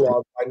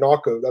Antigulov by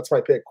knockout. That's my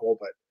pick, Cole.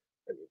 But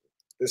I mean,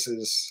 this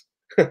is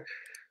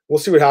we'll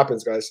see what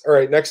happens, guys. All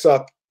right, next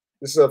up,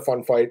 this is a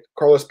fun fight.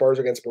 Carla Esparza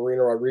against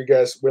Marina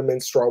Rodriguez,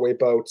 women's strawweight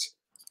bouts.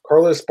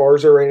 Carla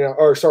Esparza right now,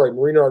 or sorry,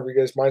 Marina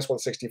Rodriguez minus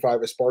 165,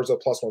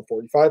 Esparza plus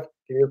 145.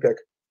 Give me your pick.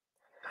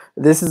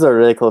 This is a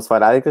really close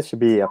fight. I think this should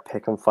be a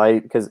pick'em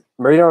fight because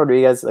Marina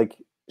Rodriguez, like,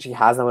 she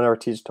has that win over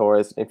Tisha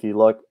Torres. If you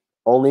look,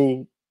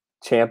 only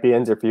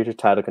champions or future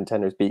title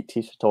contenders beat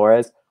Tisha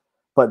Torres.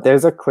 But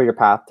there's a clear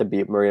path to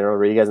beat Marina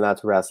Rodriguez, and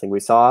that's wrestling. We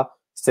saw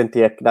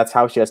Cynthia. That's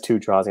how she has 2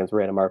 draws against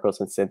Miranda Marcos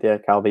and Cynthia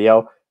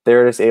Calvillo.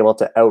 They're just able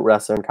to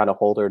out-wrestle and kind of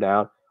hold her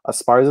down.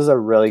 Esparza is a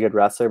really good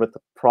wrestler, but the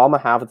problem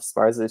I have with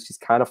Esparza is she's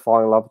kind of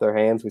falling in love with her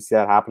hands. We see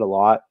that happen a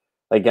lot.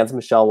 Like against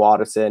Michelle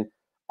Watterson,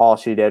 all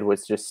she did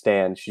was just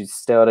stand. She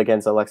stood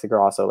against Alexa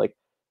Grasso. Like,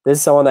 this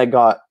is someone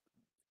that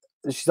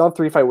she's on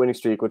 3-fight winning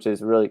streak, which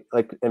is really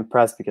like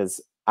impressed because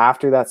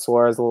after that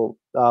Suarez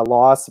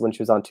loss, when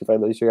she was on 2-fight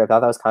losing streak, I thought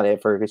that was kind of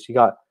it for her because she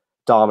got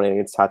dominated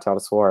against Tatiana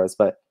Suarez.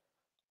 But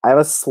I have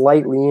a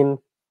slight lean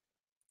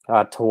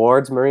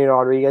towards Marina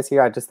Rodriguez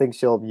here. I just think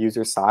she'll use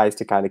her size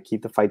to kind of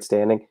keep the fight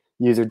standing,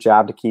 use her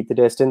jab to keep the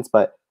distance.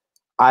 But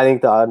I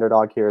think the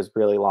underdog here is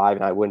really live,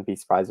 and I wouldn't be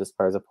surprised if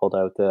Esparza pulled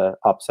out the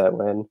upset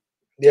win.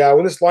 Yeah,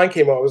 when this line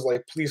came out, I was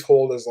like, please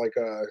hold as like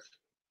a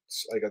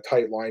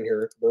tight line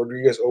here.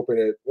 Rodriguez opened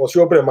it. Well, she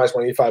opened at minus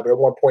 185, but at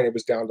one point it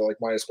was down to like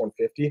minus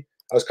 150.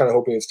 I was kind of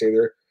hoping it'd stay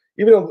there.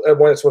 Even though at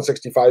one it's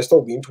 165, I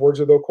still lean towards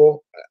her though,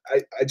 Cole.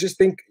 I just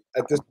think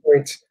at this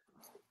point,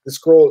 this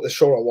girl has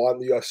shown a lot in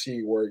the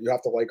UFC where you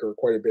have to like her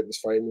quite a bit in this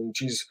fight. I mean,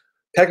 she's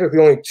technically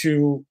only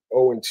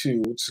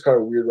 2-0-2, which is kind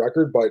of a weird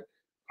record, but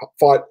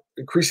fought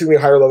increasingly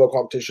higher level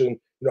competition.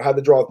 You know, had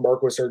the draw with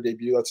Marcos in her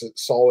debut. That's a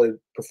solid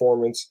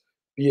performance.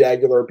 Beat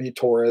Aguilar, beat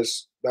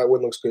Torres. That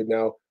win looks good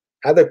now.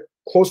 Had the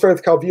close fight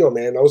with Calvillo,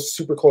 man. That was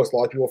super close. A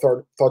lot of people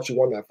thought she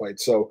won that fight.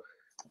 So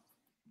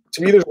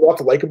to me, there's a lot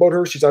to like about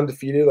her. She's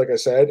undefeated, like I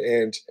said,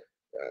 and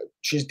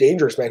she's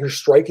dangerous, man. Her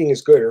striking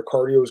is good. Her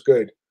cardio is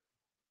good.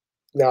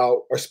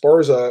 Now,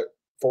 Esparza,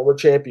 former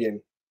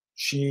champion,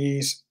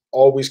 she's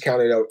always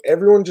counted out.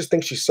 Everyone just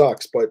thinks she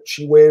sucks, but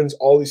she wins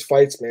all these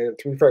fights, man.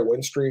 3-fight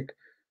win streak.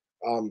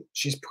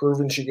 She's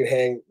proven she can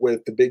hang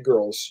with the big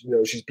girls. You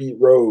know, she's beat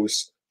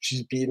Rose.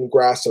 She's beaten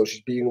Grasso.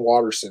 She's beaten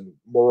Watterson,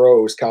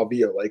 Moroz,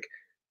 Calvillo. Like,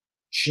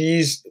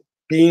 she's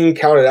being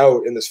counted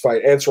out in this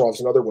fight.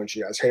 Ansarov's another one she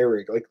has.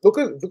 Herrig. Like, look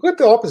at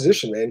the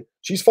opposition, man.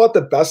 She's fought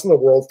the best in the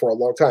world for a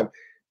long time.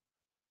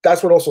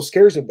 That's what also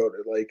scares me about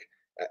her. Like,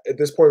 at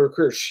this point in her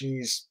career,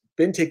 she's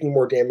been taking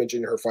more damage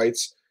in her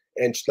fights.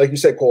 And like you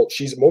said, Colt,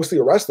 she's mostly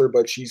a wrestler,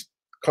 but she's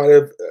kind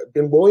of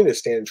been willing to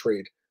stand and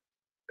trade.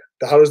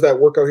 How does that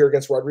work out here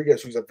against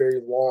Rodriguez, who's a very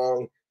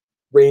long,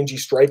 rangy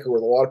striker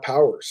with a lot of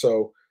power?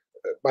 So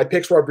my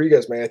pick's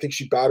Rodriguez, man. I think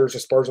she batters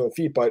Esparza on the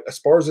feet, but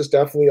Esparza is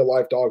definitely a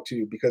live dog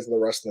too because of the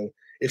wrestling.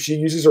 If she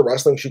uses her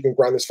wrestling, she can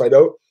grind this fight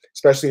out,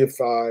 especially if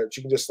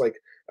she can just like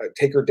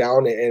take her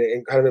down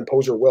and kind of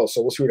impose her will.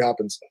 So we'll see what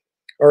happens.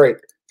 All right,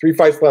 3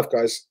 fights left,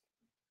 guys.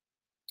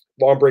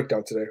 Long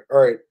breakdown today. All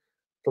right,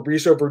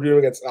 Fabricio Verdum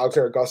against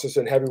Alexander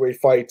Gustafsson, heavyweight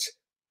fight.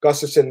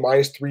 Gustafsson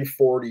minus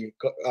 340,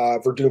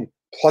 Verdum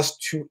plus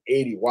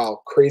 280.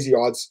 Wow, crazy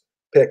odds.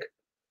 Pick.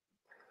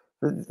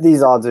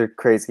 These odds are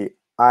crazy.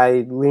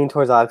 I lean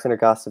towards Alexander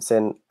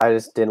Gustafsson. I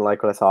just didn't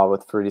like what I saw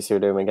with Fabricio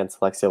Verdum against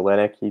Alexei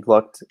Oleinik. He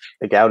looked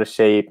like out of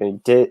shape,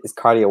 and his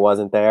cardio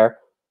wasn't there.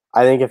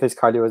 I think if his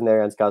cardio wasn't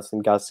there against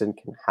Gustafsson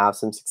can have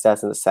some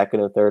success in the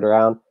second and third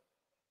round.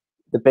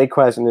 the big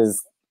question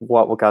is,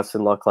 what will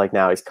Gustafsson look like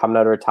now? He's coming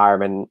out of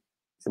retirement,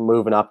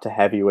 moving up to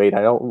heavyweight.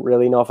 I don't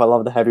really know if I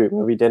love the heavyweight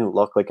move. He didn't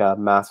look like a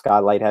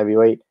mascot light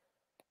heavyweight.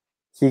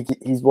 He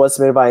was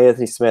submitted by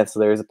Anthony Smith, so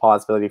there is a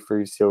possibility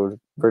for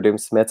Verdum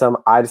submits him.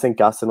 I just think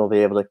Gustafsson will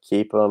be able to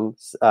keep him.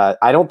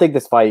 I don't think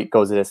this fight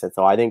goes the distance,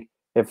 though. I think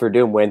if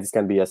Verdum wins, it's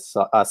going to be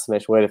a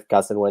submission win. If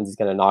Gustafsson wins, he's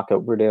going to knock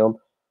out Verdum.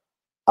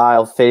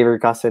 I'll favor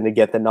Gustafsson to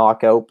get the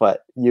knockout,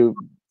 but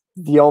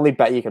the only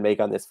bet you can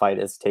make on this fight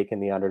is taking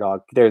the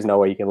underdog. There's no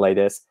way you can lay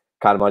this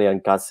kind of money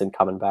on Gustafsson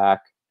coming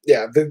back.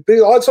 Yeah,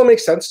 the odds don't make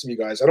sense to me,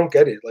 guys. I don't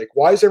get it. Like,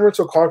 why is everyone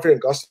so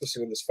confident in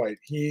Gustafsson in this fight?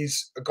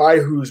 He's a guy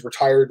who's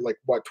retired, like,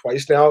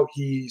 twice now?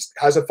 He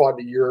hasn't fought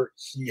in a year.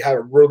 He had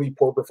a really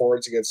poor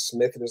performance against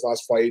Smith in his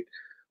last fight.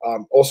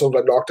 Also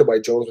got knocked out by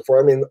Jones before.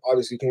 I mean,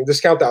 obviously, you can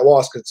discount that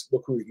loss because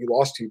look who he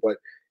lost to. But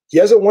he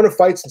hasn't won a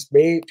fight since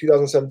May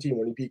 2017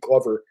 when he beat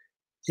Glover.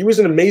 He was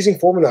in amazing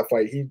form in that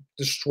fight. He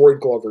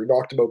destroyed Glover. He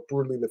knocked him out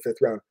brutally in the 5th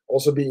round.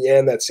 Also beat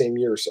Yan that same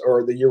year,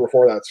 or the year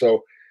before that.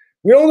 So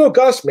we all know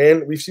Gus,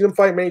 man. We've seen him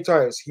fight many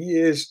times. He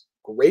is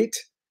great.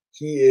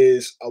 He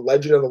is a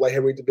legend of the light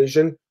heavyweight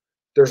division.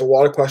 There's a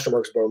lot of question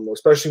marks about him, though,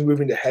 especially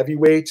moving to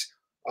heavyweight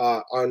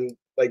on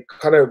like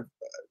kind of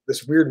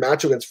this weird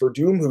match against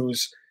Verdum,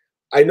 who's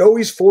 – I know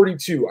he's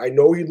 42. I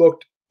know he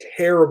looked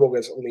terrible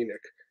against Olenek.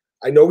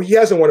 I know he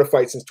hasn't won a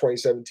fight since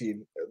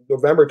 2017,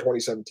 November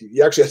 2017.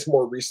 He actually has a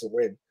more recent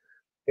win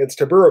against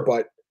Tabura,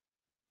 but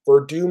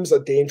Verdum's a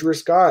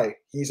dangerous guy.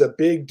 He's a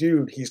big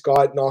dude. He's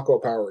got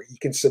knockout power. He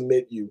can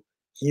submit you.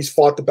 He's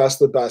fought the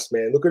best of the best,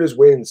 man. Look at his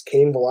wins.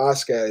 Cain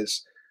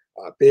Velasquez,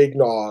 Big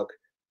Nog,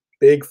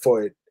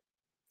 Bigfoot,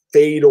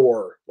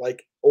 Fedor,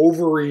 like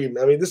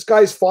Overeem. I mean, this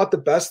guy's fought the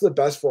best of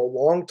the best for a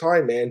long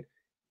time, man.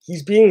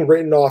 He's being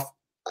written off.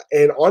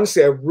 And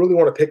honestly, I really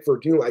want to pick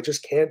Verdum. I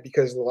just can't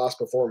because of the last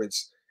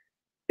performance.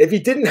 If he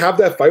didn't have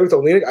that fight with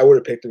Olenek, I would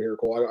have picked him here,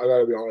 Cole. I got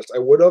to be honest. I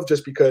would have,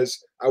 just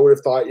because I would have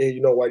thought, hey, you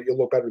know what? You'll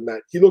look better than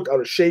that. He looked out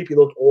of shape. He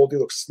looked old. He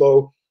looked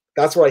slow.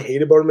 That's what I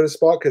hate about him in the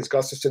spot, because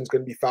Gustafsson's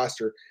going to be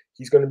faster.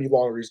 He's going to be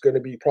longer. He's going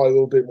to be probably a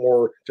little bit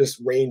more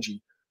just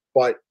rangy.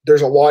 But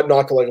there's a lot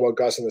not to like about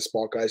Gus in this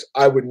spot, guys.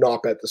 I would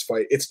not bet this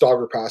fight. It's dog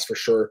or pass for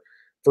sure.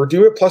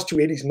 Verdum at plus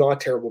 280 is not a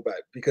terrible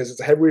bet, because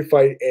it's a heavyweight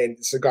fight, and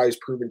it's a guy who's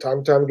proven time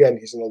and time again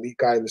he's an elite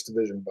guy in this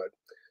division. But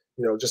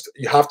you know, just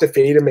you have to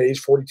fade him at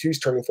age 42. He's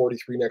turning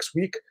 43 next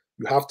week.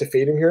 You have to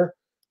fade him here.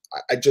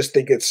 I just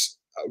think it's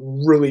a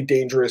really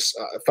dangerous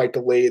fight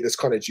to lay this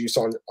kind of juice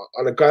on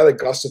a guy like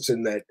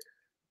Gustafsson that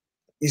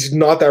he's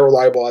not that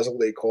reliable as a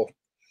late call.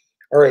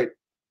 All right,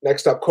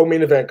 next up,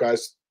 co-main event,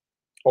 guys.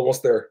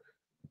 Almost there.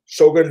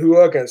 Shogun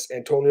Rua against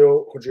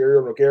Antonio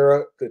Rogerio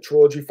Nogueira, the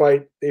trilogy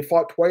fight. They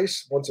fought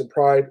twice, once in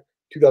Pride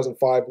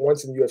 2005,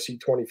 once in UFC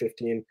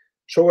 2015.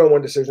 Shogun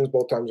won decisions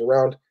both times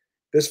around.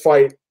 This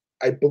fight,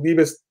 I believe,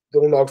 is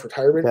Little Nog's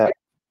retirement fight.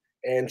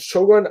 And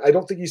Shogun, I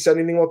don't think he said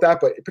anything about that,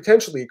 but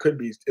potentially it could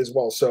be as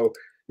well. So,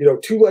 you know,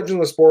 two legends in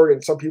the sport,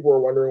 and some people are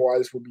wondering why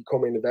this would be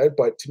co-main event,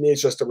 but to me,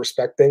 it's just a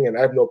respect thing, and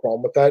I have no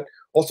problem with that.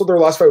 Also, their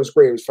last fight was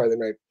great. It was fight of the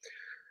night.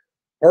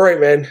 All right,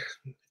 man.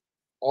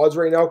 Odds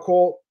right now,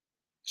 Cole.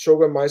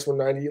 Shogun minus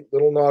 190,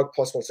 Little Nog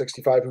plus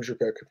 165. Who's your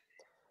pick?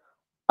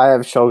 I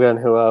have Shogun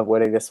Rua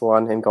winning this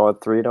one and going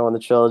 3-0 in the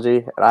trilogy.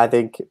 And I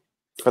think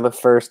for the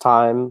first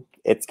time,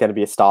 it's going to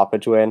be a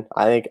stoppage win.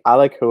 I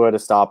like Rua to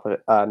stop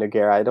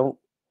Nogueira.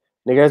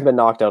 Nogueira's been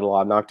knocked out a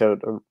lot. Knocked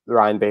out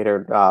Ryan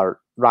Bader.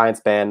 Ryan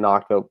Spann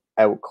knocked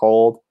out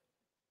cold.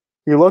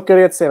 He looked good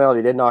against Sam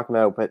Elliott. He did knock him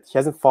out, but he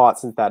hasn't fought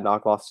since that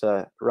knock loss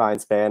to Ryan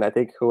Spann. I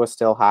think Rua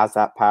still has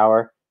that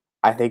power.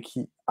 I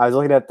was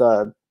looking at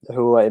the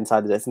Rua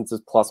inside the distance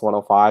is plus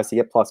 105, so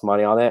you get plus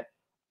money on it.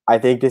 I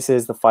think this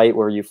is the fight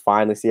where you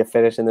finally see a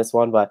finish in this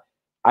one, but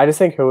I just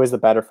think Rua is the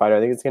better fighter. I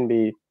think it's going to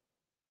be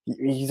 –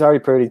 he's already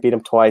proved he's beat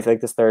him twice. I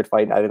think this third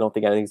fight, I don't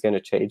think anything's going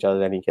to change other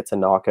than he gets a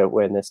knockout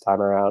win this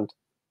time around.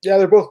 Yeah,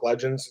 they're both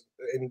legends,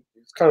 and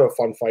it's kind of a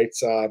fun fight.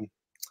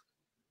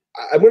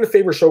 I'm going to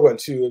favor Shogun,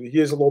 too. He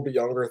is a little bit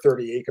younger,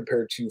 38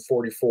 compared to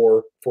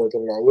 44 for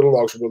Little Nog. Little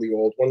Nog's really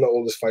old, one of the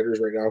oldest fighters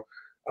right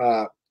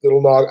now.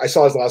 Little Nog, I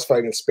saw his last fight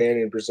against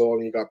Spann in Brazil,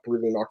 and he got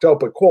brutally knocked out.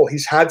 But Cole,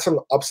 he's had some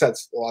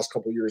upsets the last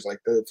couple of years, like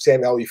the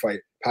Sam Elliott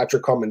fight,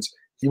 Patrick Cummins.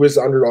 He was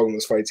the underdog in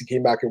those fights. He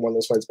came back and won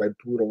those fights by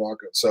brutal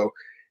knockout. So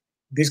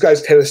these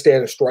guys tend to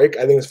stand and strike.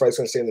 I think this fight's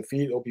going to stay on the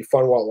feet. It'll be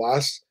fun while it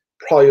lasts.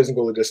 Probably doesn't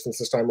go the distance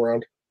this time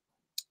around.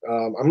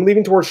 I'm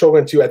leaning towards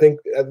Shogun, too. I think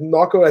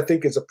knockout,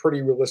 is a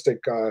pretty realistic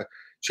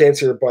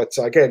chance here. But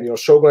again, you know,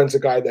 Shogun's a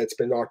guy that's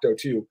been knocked out,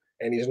 too,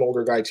 and he's an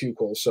older guy, too,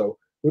 Cole. So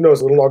who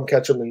knows? Little Nog can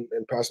catch him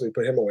and possibly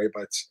put him away.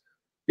 But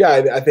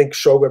yeah, I think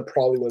Shogun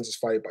probably wins this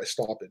fight by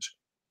stoppage.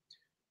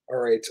 All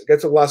right, get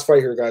to the last fight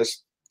here,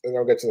 guys, and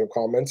I'll get to the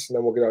comments, and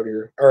then we'll get out of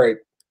here. All right,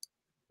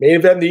 main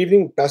event of the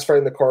evening, best fight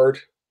in the card,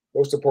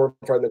 most important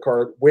fight in the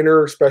card.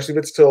 Winner, especially if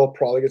it's still,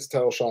 probably gets a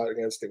title shot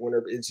against the winner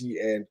of Izzy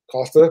and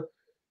Costa.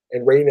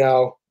 And right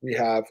now we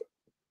have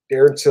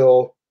Darren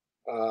Till.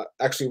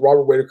 Actually,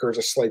 Robert Whittaker is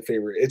a slight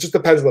favorite. It just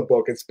depends on the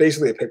book. It's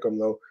basically a pick 'em,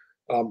 though.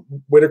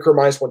 Whittaker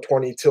minus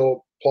 120,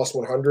 Till plus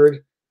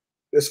 100.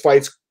 This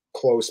fight's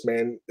close,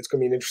 man. It's going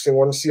to be an interesting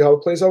one to see how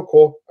it plays out.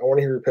 Cole, I want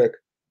to hear your pick.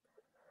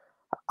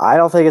 I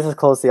don't think it's as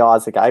close to the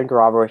odds. Like, I think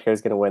Robert Whittaker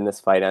is going to win this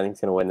fight. I think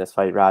he's going to win this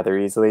fight rather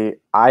easily.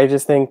 I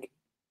just think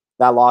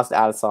that loss to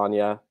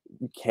Adesanya,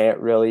 you can't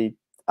really.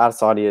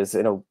 Adesanya is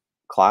in a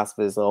class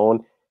of his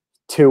own.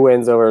 2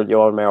 wins over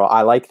Yoel Romero.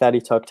 I like that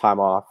he took time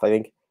off. I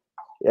think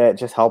it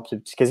just helps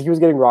because he was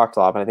getting rocked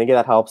off, and I think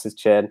that helps his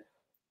chin.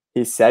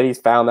 He said he's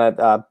found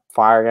that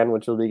fire again,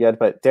 which will be good.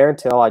 But Darren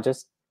Till,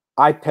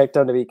 I picked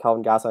him to beat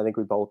Kelvin Gastelum. I think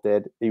we both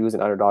did. He was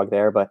an underdog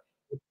there, but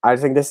I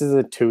just think this is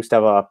a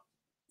 2-step up.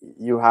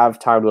 You have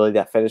Tyron Woodley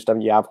that finished him.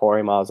 You have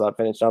Jorge Miles that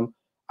finished him.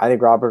 I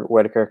think Robert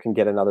Whittaker can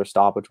get another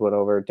stoppage win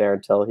over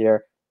Darren Till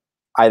here.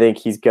 I think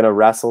he's going to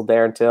wrestle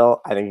Darren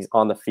Till. I think he's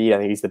on the feet. I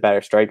think he's the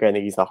better striker. I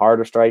think he's the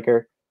harder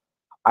striker.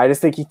 I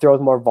just think he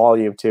throws more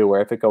volume too,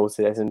 where if it goes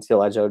to this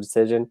until edge of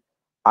decision,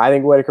 I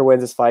think Whittaker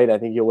wins this fight. I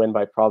think he'll win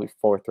by probably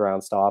 4th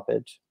round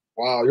stoppage.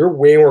 Wow, you're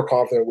way more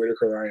confident in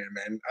Whittaker than I am,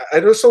 man. I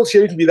just don't see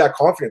how you can be that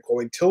confident,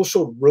 Cole. Till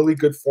showed really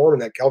good form in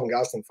that Kelvin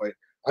Gastelum fight.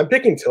 I'm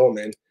picking Till,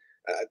 man.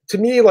 To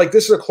me, like,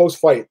 this is a close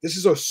fight. This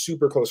is a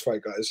super close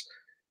fight, guys.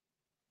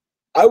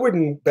 I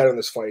wouldn't bet on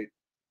this fight.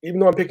 Even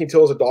though I'm picking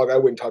Till as a dog, I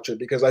wouldn't touch it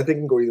because I think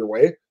it can go either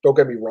way. Don't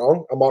get me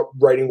wrong. I'm not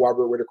writing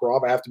Robert Whittaker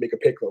off. I have to make a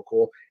pick, though,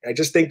 Cole. And I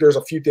just think there's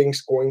a few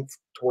things going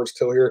towards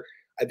Till here.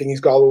 I think he's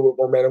got a little bit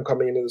more momentum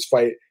coming into this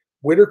fight.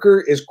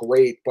 Whittaker is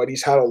great, but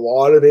he's had a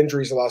lot of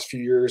injuries the last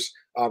few years.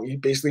 He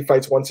basically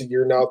fights once a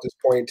year now at this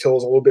point.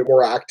 Till's a little bit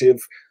more active.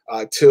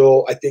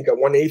 Till, I think, at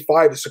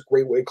 185 is a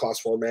great weight class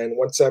for him, man.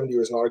 170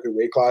 is not a good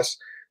weight class.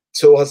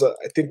 Till has, I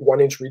think,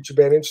 1-inch reach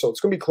advantage, so it's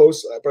going to be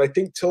close. But I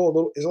think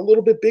Till is a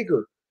little bit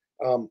bigger.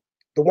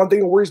 The one thing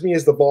that worries me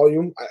is the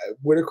volume.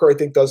 Whittaker, I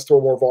think, does throw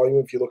more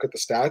volume if you look at the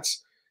stats.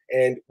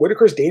 And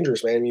Whittaker's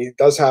dangerous, man. I mean, he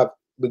does have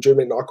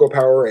legitimate knockout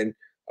power, and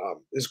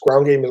his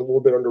ground game is a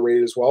little bit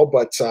underrated as well.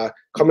 But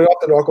coming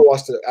off the knockout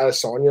loss to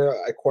Adesanya,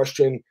 I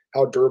question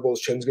how durable his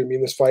chin's going to be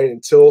in this fight.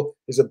 And Till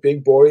is a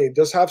big boy. He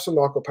does have some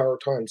knockout power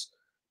at times.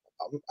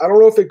 I don't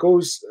know if it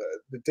goes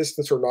the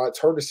distance or not. It's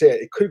hard to say.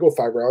 It could go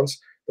 5 rounds.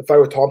 The fight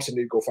with Thompson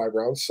did go 5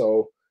 rounds,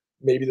 so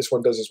maybe this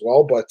one does as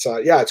well. But,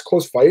 yeah, it's a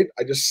close fight.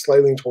 I just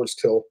slightly lean towards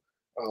Till.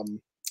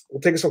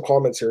 We'll take some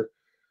comments here.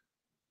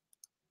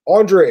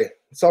 Andre,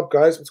 what's up,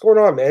 guys? What's going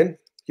on, man?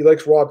 He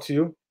likes Rob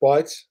too,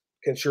 but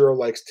Kenshiro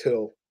likes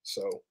Till.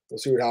 So we'll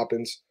see what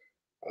happens.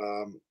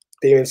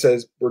 Damon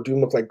says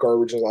Verdun looked like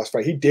garbage in the last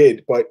fight. He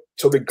did, but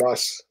so did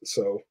Gus.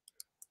 So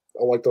I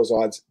don't like those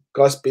odds.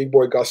 Big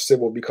boy Gus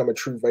Sim will become a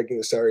true Viking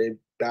this Saturday.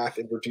 Bath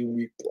and Verdun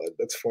weak blood.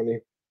 That's funny.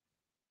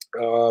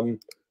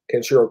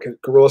 Kenshiro,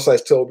 gorilla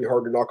size Till will be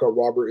hard to knock out.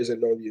 Robert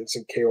isn't known to be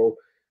instant KO.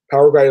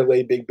 Power guy to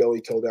lay big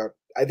belly Till down.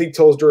 I think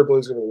Till's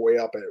durability is going to go way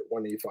up at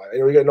 185. I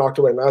know he got knocked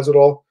out by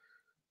Masvidal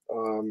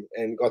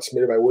and got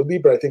submitted by Woodley,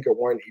 but I think at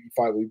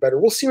 185 will be better.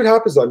 We'll see what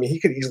happens, though. I mean, he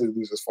could easily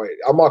lose this fight.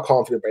 I'm not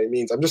confident by any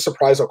means. I'm just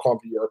surprised how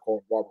confident you are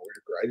calling Robert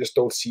Whittaker. I just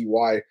don't see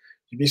why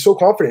you'd be so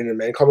confident in him,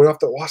 man, coming off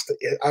the loss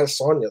to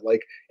Adesanya.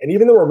 Like, and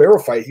even the Romero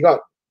fight, he got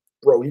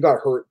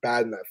hurt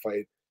bad in that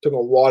fight. Took a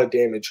lot of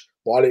damage,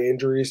 a lot of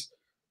injuries.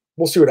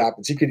 We'll see what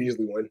happens. He could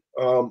easily win.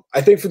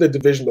 I think for the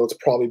division, though, it's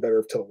probably better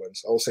if Till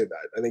wins. I'll say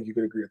that. I think you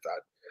could agree with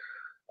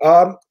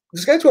that.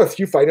 Let's get to a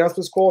few fight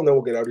announcements, Cole, and then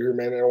we'll get out of here,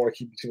 man. I don't want to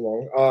keep you too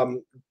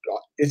long.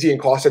 Izzy and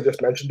Costa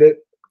just mentioned it.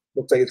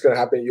 Looks like it's going to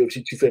happen at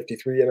UFC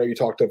 253. I know you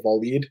talked to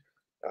Waleed.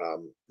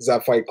 Is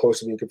that fight close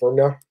to being confirmed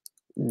now?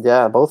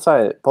 Yeah, both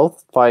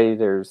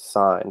fighters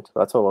signed.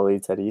 That's what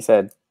Waleed said. He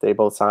said they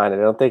both signed. I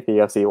don't think the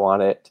UFC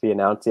want it to be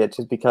announced yet,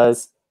 just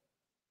because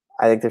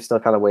I think they're still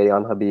kind of waiting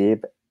on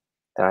Khabib,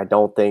 and I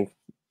don't think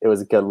it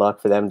was a good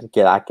look for them to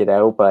get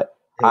out. But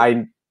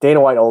Dana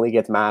White only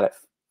gets mad at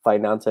fight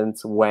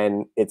announcements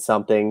when it's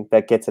something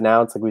that gets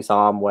announced. Like we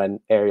saw him when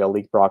Ariel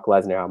leaked Brock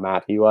Lesnar, how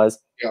mad he was.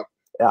 Yeah.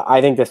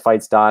 I think this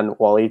fight's done.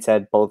 Waleed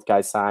said both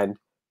guys signed.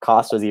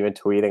 Costa was even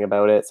tweeting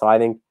about it. So I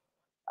think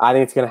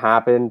it's going to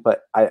happen,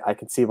 but I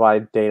can see why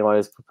Dana White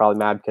was probably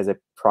mad, because they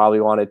probably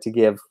wanted to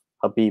give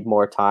Khabib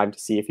more time to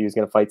see if he was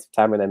going to fight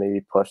September, and then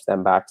maybe push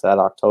them back to that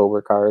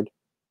October card.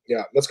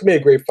 Yeah, that's going to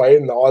be a great fight.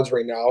 And the odds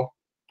right now,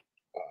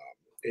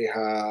 they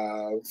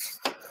have...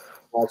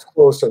 Well, it's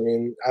close. I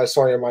mean,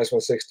 Adesanya minus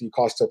 160,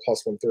 Costa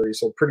plus 130,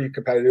 so pretty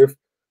competitive.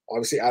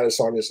 Obviously,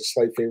 Adesanya is a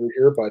slight favorite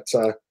here, but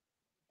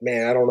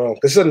man, I don't know.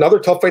 This is another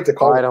tough fight to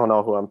call. I don't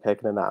know who I'm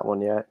picking in that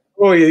one yet.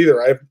 Oh, yeah,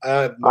 either.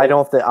 I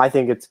don't think. I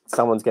think it's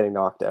someone's getting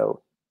knocked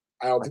out.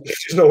 I don't think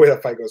there's no way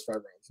that fight goes 5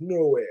 rounds.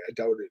 No way. I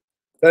doubt it.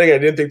 Then again, I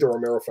didn't think the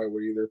Romero fight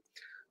would either.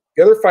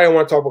 The other fight I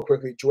want to talk about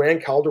quickly,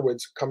 Joanne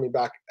Calderwood's coming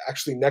back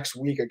actually next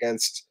week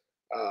against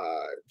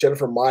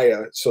Jennifer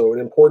Maia. So an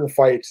important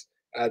fight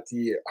at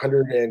the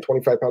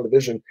 125-pound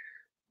division.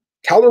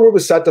 Calderwood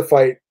was set to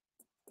fight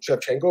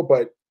Shevchenko,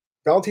 but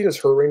Valentina's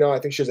hurt right now. I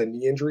think she has a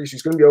knee injury.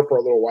 She's going to be out for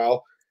a little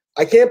while.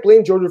 I can't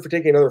blame Jojo for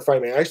taking another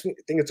fight, man. I actually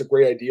think it's a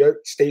great idea.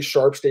 Stay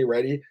sharp, stay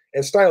ready.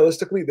 And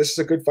stylistically, this is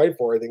a good fight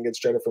for her, I think,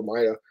 against Jennifer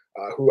Maia,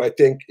 who I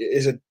think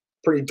is a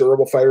pretty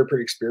durable fighter,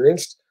 pretty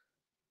experienced.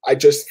 I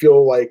just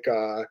feel like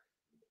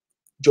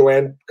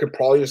Joanne could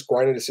probably just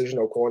grind a decision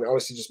out, Cole, and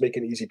honestly just make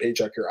an easy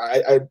paycheck here.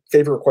 I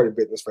favor her quite a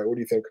bit in this fight. What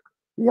do you think?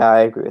 Yeah,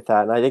 I agree with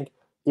that. And I think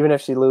even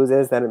if she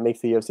loses, then it makes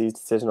the UFC's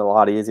decision a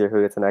lot easier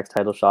who gets the next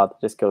title shot.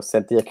 Just go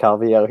Cynthia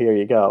Calvillo, here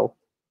you go.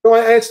 No,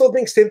 I still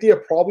think Cynthia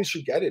probably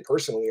should get it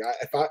personally.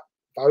 If I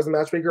was the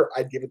matchmaker,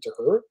 I'd give it to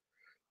her.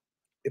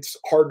 It's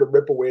hard to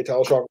rip away a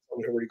title shot from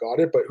someone who already got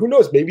it, but who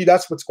knows? Maybe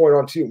that's what's going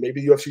on too.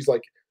 Maybe the UFC's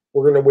like,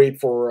 we're going to wait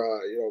for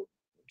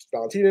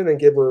Valentina and then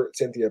give her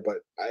Cynthia. But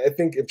I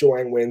think if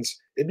Joanne wins,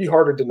 it'd be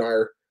hard to deny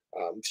her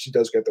if she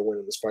does get the win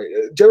in this fight.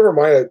 Jennifer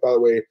Maia, by the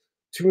way,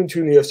 2-2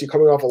 in the UFC,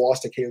 coming off a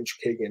loss to Caitlin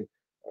Chookagian.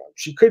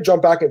 She could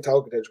jump back in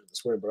title contention with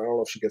this win, but I don't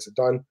know if she gets it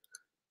done.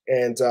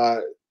 And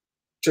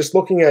just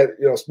looking at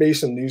maybe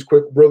some news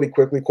really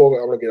quickly, Cole.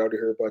 I'm going to get out of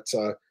here, but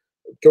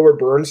Gilbert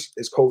Burns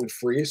is COVID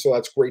free, so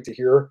that's great to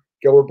hear.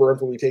 Gilbert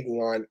Burns will be taking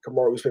on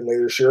Kamaru Usman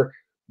later this year.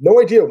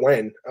 No idea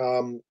when.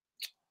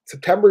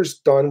 September's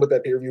done with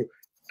that pay-per-view.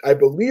 I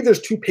believe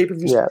there's 2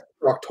 pay-per-views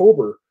for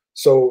October.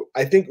 So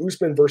I think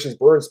Usman versus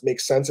Burns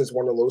makes sense as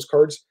one of those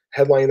cards,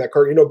 headlining that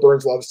card.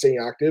 Burns loves staying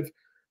active.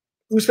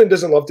 Usman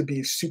doesn't love to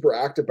be super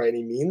active by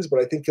any means, but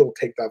I think he'll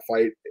take that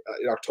fight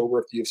in October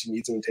if the UFC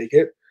needs him to take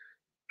it.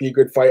 Be a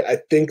good fight. I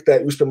think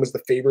that Usman was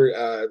the favorite,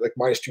 like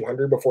minus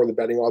 200 before the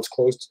betting odds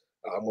closed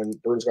when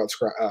Burns got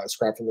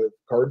scrapped from the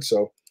card.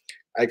 So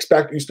I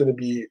expect Usman to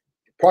be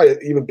probably an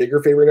even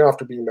bigger favorite now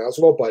after being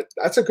Masvidal, but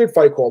that's a good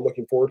fight call. I'm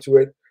looking forward to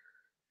it.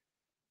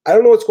 I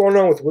don't know what's going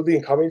on with Woodley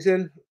and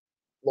Covington.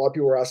 A lot of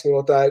people are asking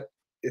about that.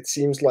 It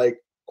seems like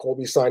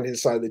Colby signed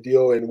his side of the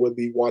deal and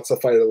Woodley wants to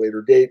fight at a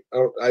later date.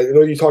 I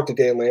know you talked to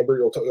Dan Lambert.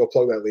 You'll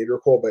plug that later,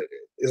 Cole, but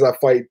is that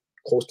fight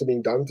close to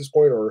being done at this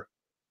point? Or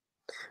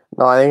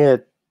no, I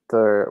think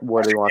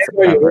Woodley wants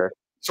to cover.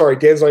 Sorry,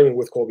 Dan's not even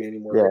with Colby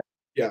anymore.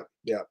 Yeah.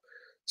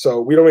 So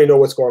we don't really know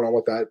what's going on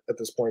with that at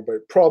this point, but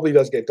it probably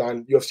does get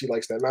done. UFC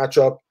likes that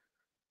matchup.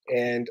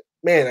 And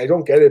man, I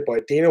don't get it,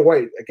 but Dana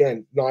White,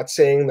 again, not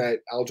saying that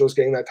Aljo's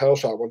getting that title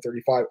shot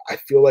 135. I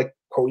feel like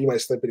Cody might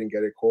slip it and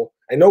get it, Cole.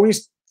 I know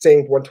he's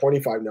saying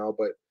 125 now,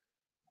 but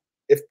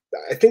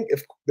I think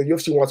if the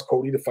UFC wants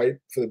Cody to fight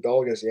for the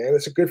belt against Yan,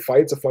 it's a good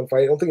fight. It's a fun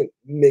fight. I don't think it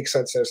makes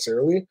sense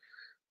necessarily,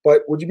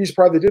 but would you be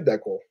surprised they did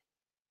that, Cole?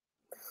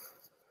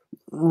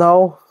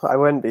 No, I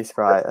wouldn't be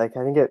surprised. I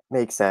think it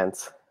makes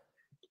sense.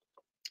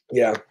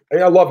 Yeah,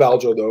 I love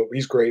Aljo though.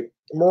 He's great.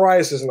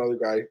 Moraes is another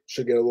guy.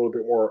 Should get a little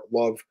bit more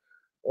love.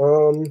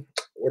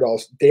 What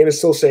else? Dana's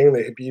still saying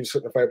that Habib's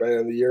going to fight by the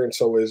end of the year, and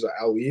so is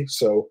Ali.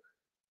 So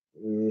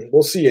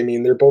we'll see. I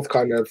mean, they're both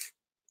kind of,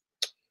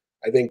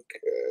 I think,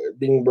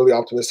 being really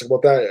optimistic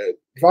about that.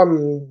 If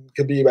I'm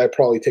Khabib, I'd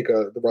probably take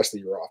the rest of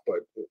the year off. But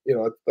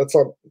that's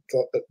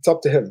it's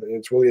up to him. And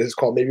it's really his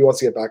call. Maybe he wants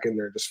to get back in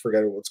there and just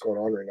forget what's going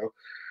on right now.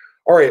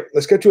 All right,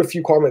 let's get to a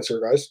few comments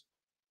here, guys,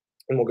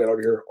 and we'll get out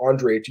of here.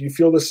 Andre, do you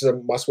feel this is a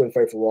must-win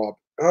fight for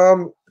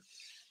Rob?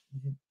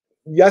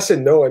 Yes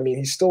and no. I mean,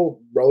 he's still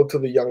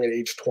relatively young at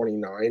age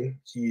 29.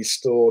 He's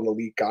still an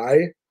elite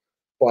guy.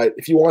 But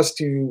if he wants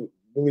to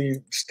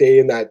really stay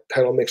in that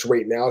title mix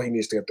right now, he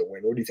needs to get the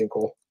win. What do you think,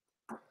 Cole?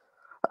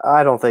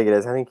 I don't think it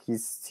is. I think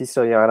he's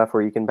still young enough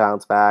where he can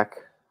bounce back.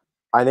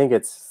 I don't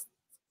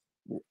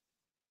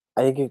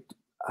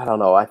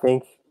know. I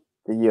think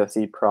the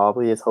UFC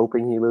probably is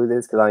hoping he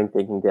loses because I think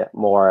they can get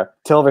more.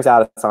 Till versus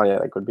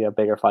Adesanya would be a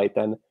bigger fight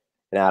than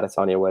an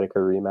Adesanya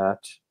Whittaker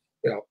rematch.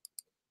 Yeah.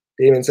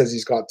 Damon says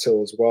he's got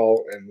Till as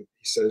well, and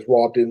he says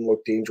Rob didn't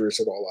look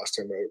dangerous at all last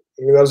time out.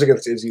 I mean, that was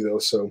against Izzy, though,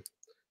 so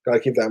got to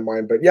keep that in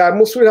mind. But yeah,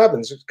 we'll see what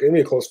happens. It's going to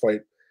be a close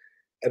fight.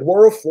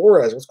 Eduardo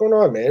Flores, what's going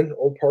on, man?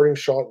 Old parting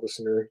shot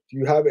listener. Do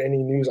you have any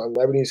news on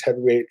Lebanese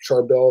heavyweight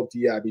Charbel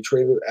Diab? He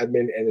trained with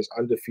Edmund and is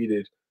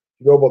undefeated.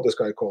 You know about this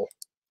guy, Cole?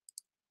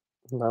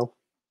 No.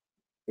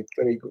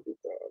 Let me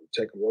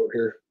check him out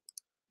here.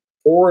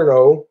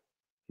 4-0.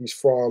 He's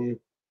from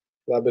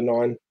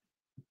Lebanon.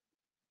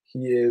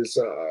 He is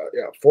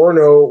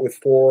 4-0 with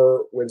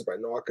 4 wins by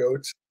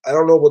knockouts. I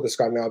don't know about this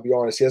guy now, I'll be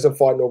honest. He hasn't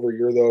fought in over a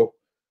year, though.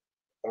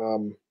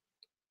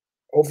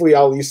 Hopefully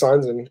Ali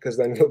signs him because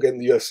then he'll get in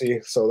the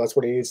UFC. So that's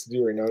what he needs to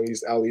do right now. He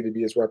needs Ali to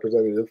be his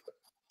representative.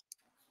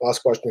 Last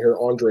question here,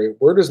 Andre.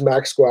 Where does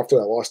Max go after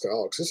that loss to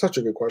Alex? It's such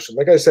a good question.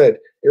 Like I said,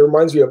 it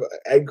reminds me of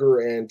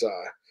Edgar and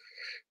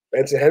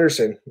Benson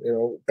Henderson.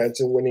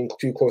 Benson winning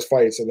 2 close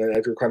fights and then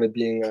Edgar kind of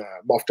being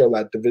muffed out of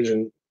that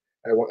division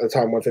at the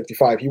time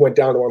 155. He went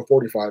down to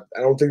 145. I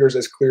don't think there's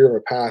as clear of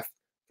a path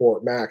for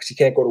Max. He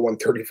can't go to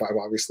 135,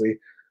 obviously.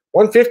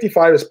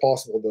 155 is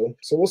possible, though.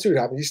 So we'll see what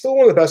happens. He's still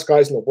one of the best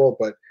guys in the world,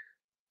 but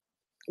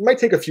it might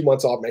take a few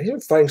months off, man. He's been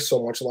fighting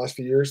so much the last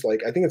few years. I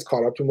think it's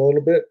caught up to him a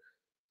little bit.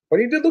 But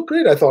he did look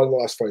good, I thought, in the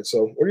last fight.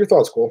 So what are your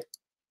thoughts, Cole?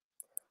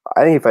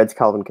 I think he fights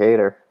Calvin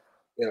Kattar.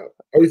 Yeah.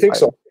 Oh, you think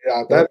so?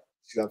 Yeah, that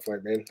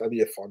fight, man. That'd be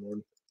a fun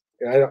one.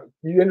 Yeah,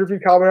 you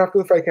interviewed Calvin after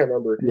the fight? I can't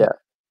remember. Yeah.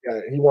 Yeah,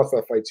 he wants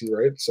that fight too,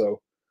 right?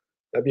 So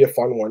that'd be a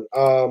fun one.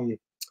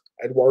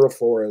 Eduardo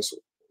Flores.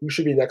 Who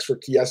should be next for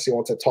Kiesi? He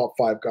wants a top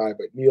 5 guy,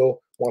 but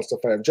Neal wants to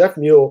fight him. Jeff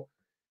Neal,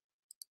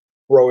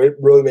 bro, it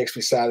really makes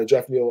me sad that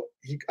Jeff Neal,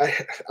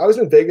 I was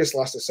in Vegas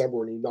last December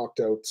when he knocked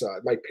out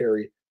Mike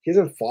Perry. He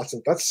hasn't fought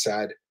since. That's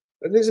sad.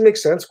 That doesn't make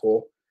sense,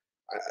 Cole.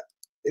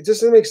 It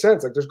just doesn't make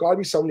sense. Like, there's got to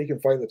be somebody who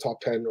can fight in the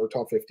top 10 or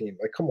top 15.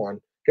 Like, come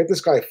on, get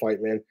this guy a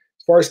fight, man.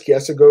 As far as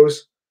Chiesa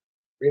goes,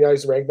 right now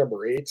he's ranked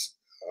number 8.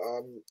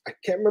 I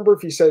can't remember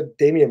if he said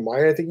Damian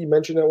Maia. I think he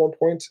mentioned at one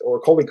point, or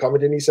Colby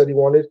Covington. He said he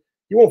wanted.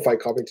 He won't fight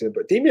Covington,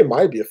 but Damian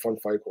Maia would be a fun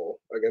fight, Cole,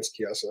 against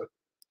Chiesa.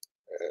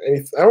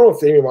 And I don't know if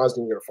Damian Maia is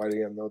even going to fight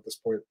again though at this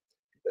point.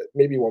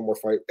 Maybe one more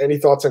fight. Any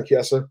thoughts on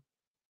Chiesa?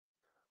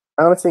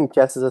 I don't think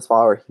Chiesa's this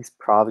far where he's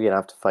probably gonna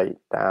have to fight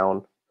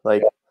down.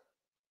 Like,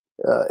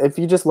 if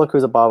you just look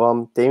who's above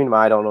him, Damian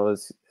Maia, I don't know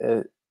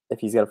if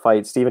he's gonna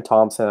fight. Stephen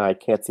Thompson, I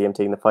can't see him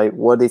taking the fight.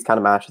 Woodley's kind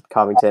of matched with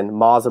Covington.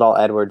 Masvidal,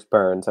 Edwards,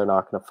 Burns are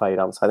not gonna fight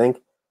him. So I think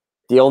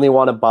the only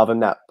one above him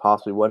that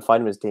possibly would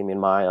fight him is Damian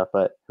Maia,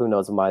 but who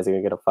knows if Maia's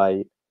gonna get a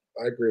fight.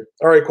 I agree.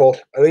 All right, Cole.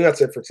 I think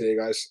that's it for today,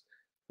 guys.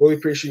 Really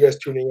appreciate you guys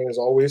tuning in as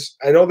always.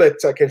 I know that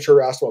Ken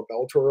Sure asked about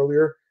Bellator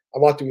earlier.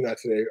 I'm not doing that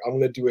today. I'm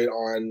going to do it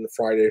on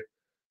Friday.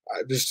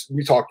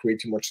 We talked way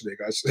too much today,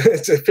 guys.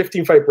 It's a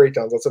 15 fight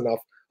breakdowns. That's enough.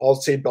 I'll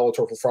save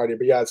Bellator for Friday.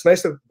 But yeah, it's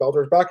nice that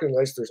Bellator's back and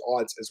nice there's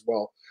odds as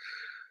well.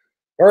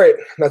 All right,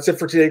 that's it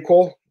for today,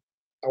 Cole.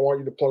 I want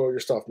you to plug all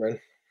your stuff, man.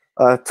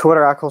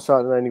 Twitter at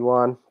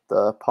ColeShot91.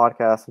 The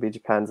podcast will be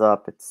Japan's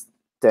up. It's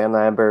Dan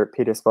Lambert,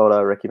 Peter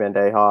Spoda, Ricky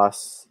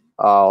Bandejas.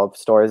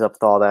 Stories up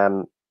with all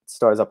them.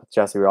 Stories up with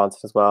Jesse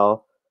Ronson as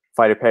well.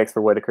 Fighter picks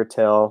for Whittaker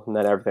Till, and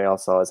then everything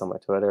else is on my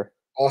Twitter.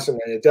 Awesome,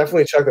 man.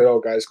 Definitely check that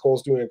out, guys.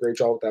 Cole's doing a great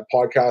job with that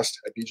podcast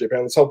at BJ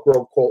Penn. Let's help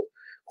grow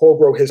Cole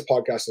grow his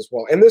podcast as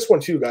well. And this one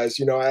too, guys.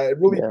 You know, I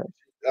really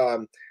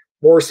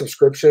more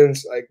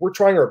subscriptions. Like, we're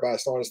trying our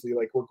best, honestly.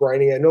 Like, we're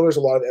grinding. I know there's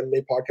a lot of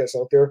MMA podcasts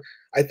out there.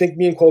 I think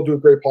me and Cole do a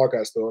great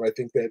podcast though, and I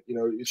think that, you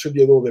know, it should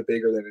be a little bit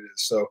bigger than it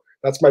is. So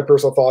that's my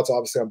personal thoughts.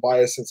 Obviously, I'm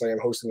biased since I am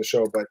hosting the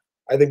show, but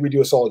I think we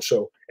do a solid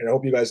show, and I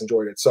hope you guys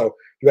enjoyed it. So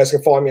you guys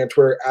can follow me on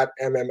Twitter at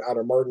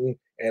MMAdamMartin,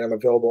 and I'm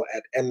available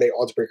at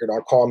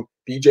MMAoddsbreaker.com,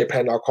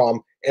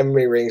 BJPenn.com,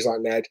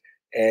 MMAratings.net.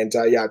 And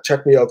yeah,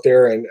 check me out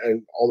there and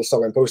all the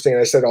stuff I'm posting.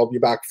 And I said I'll be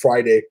back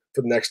Friday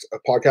for the next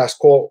podcast.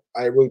 Cole,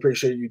 I really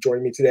appreciate you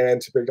joining me today and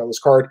to break down this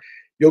card.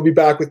 You'll be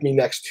back with me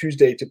next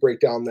Tuesday to break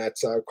down that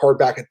card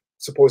back at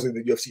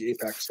supposedly the UFC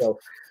Apex. So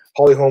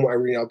Holly Holm,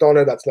 Irene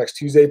Aldana, that's next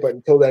Tuesday. But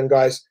until then,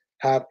 guys,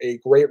 have a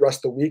great rest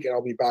of the week, and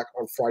I'll be back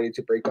on Friday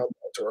to break down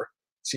the tour.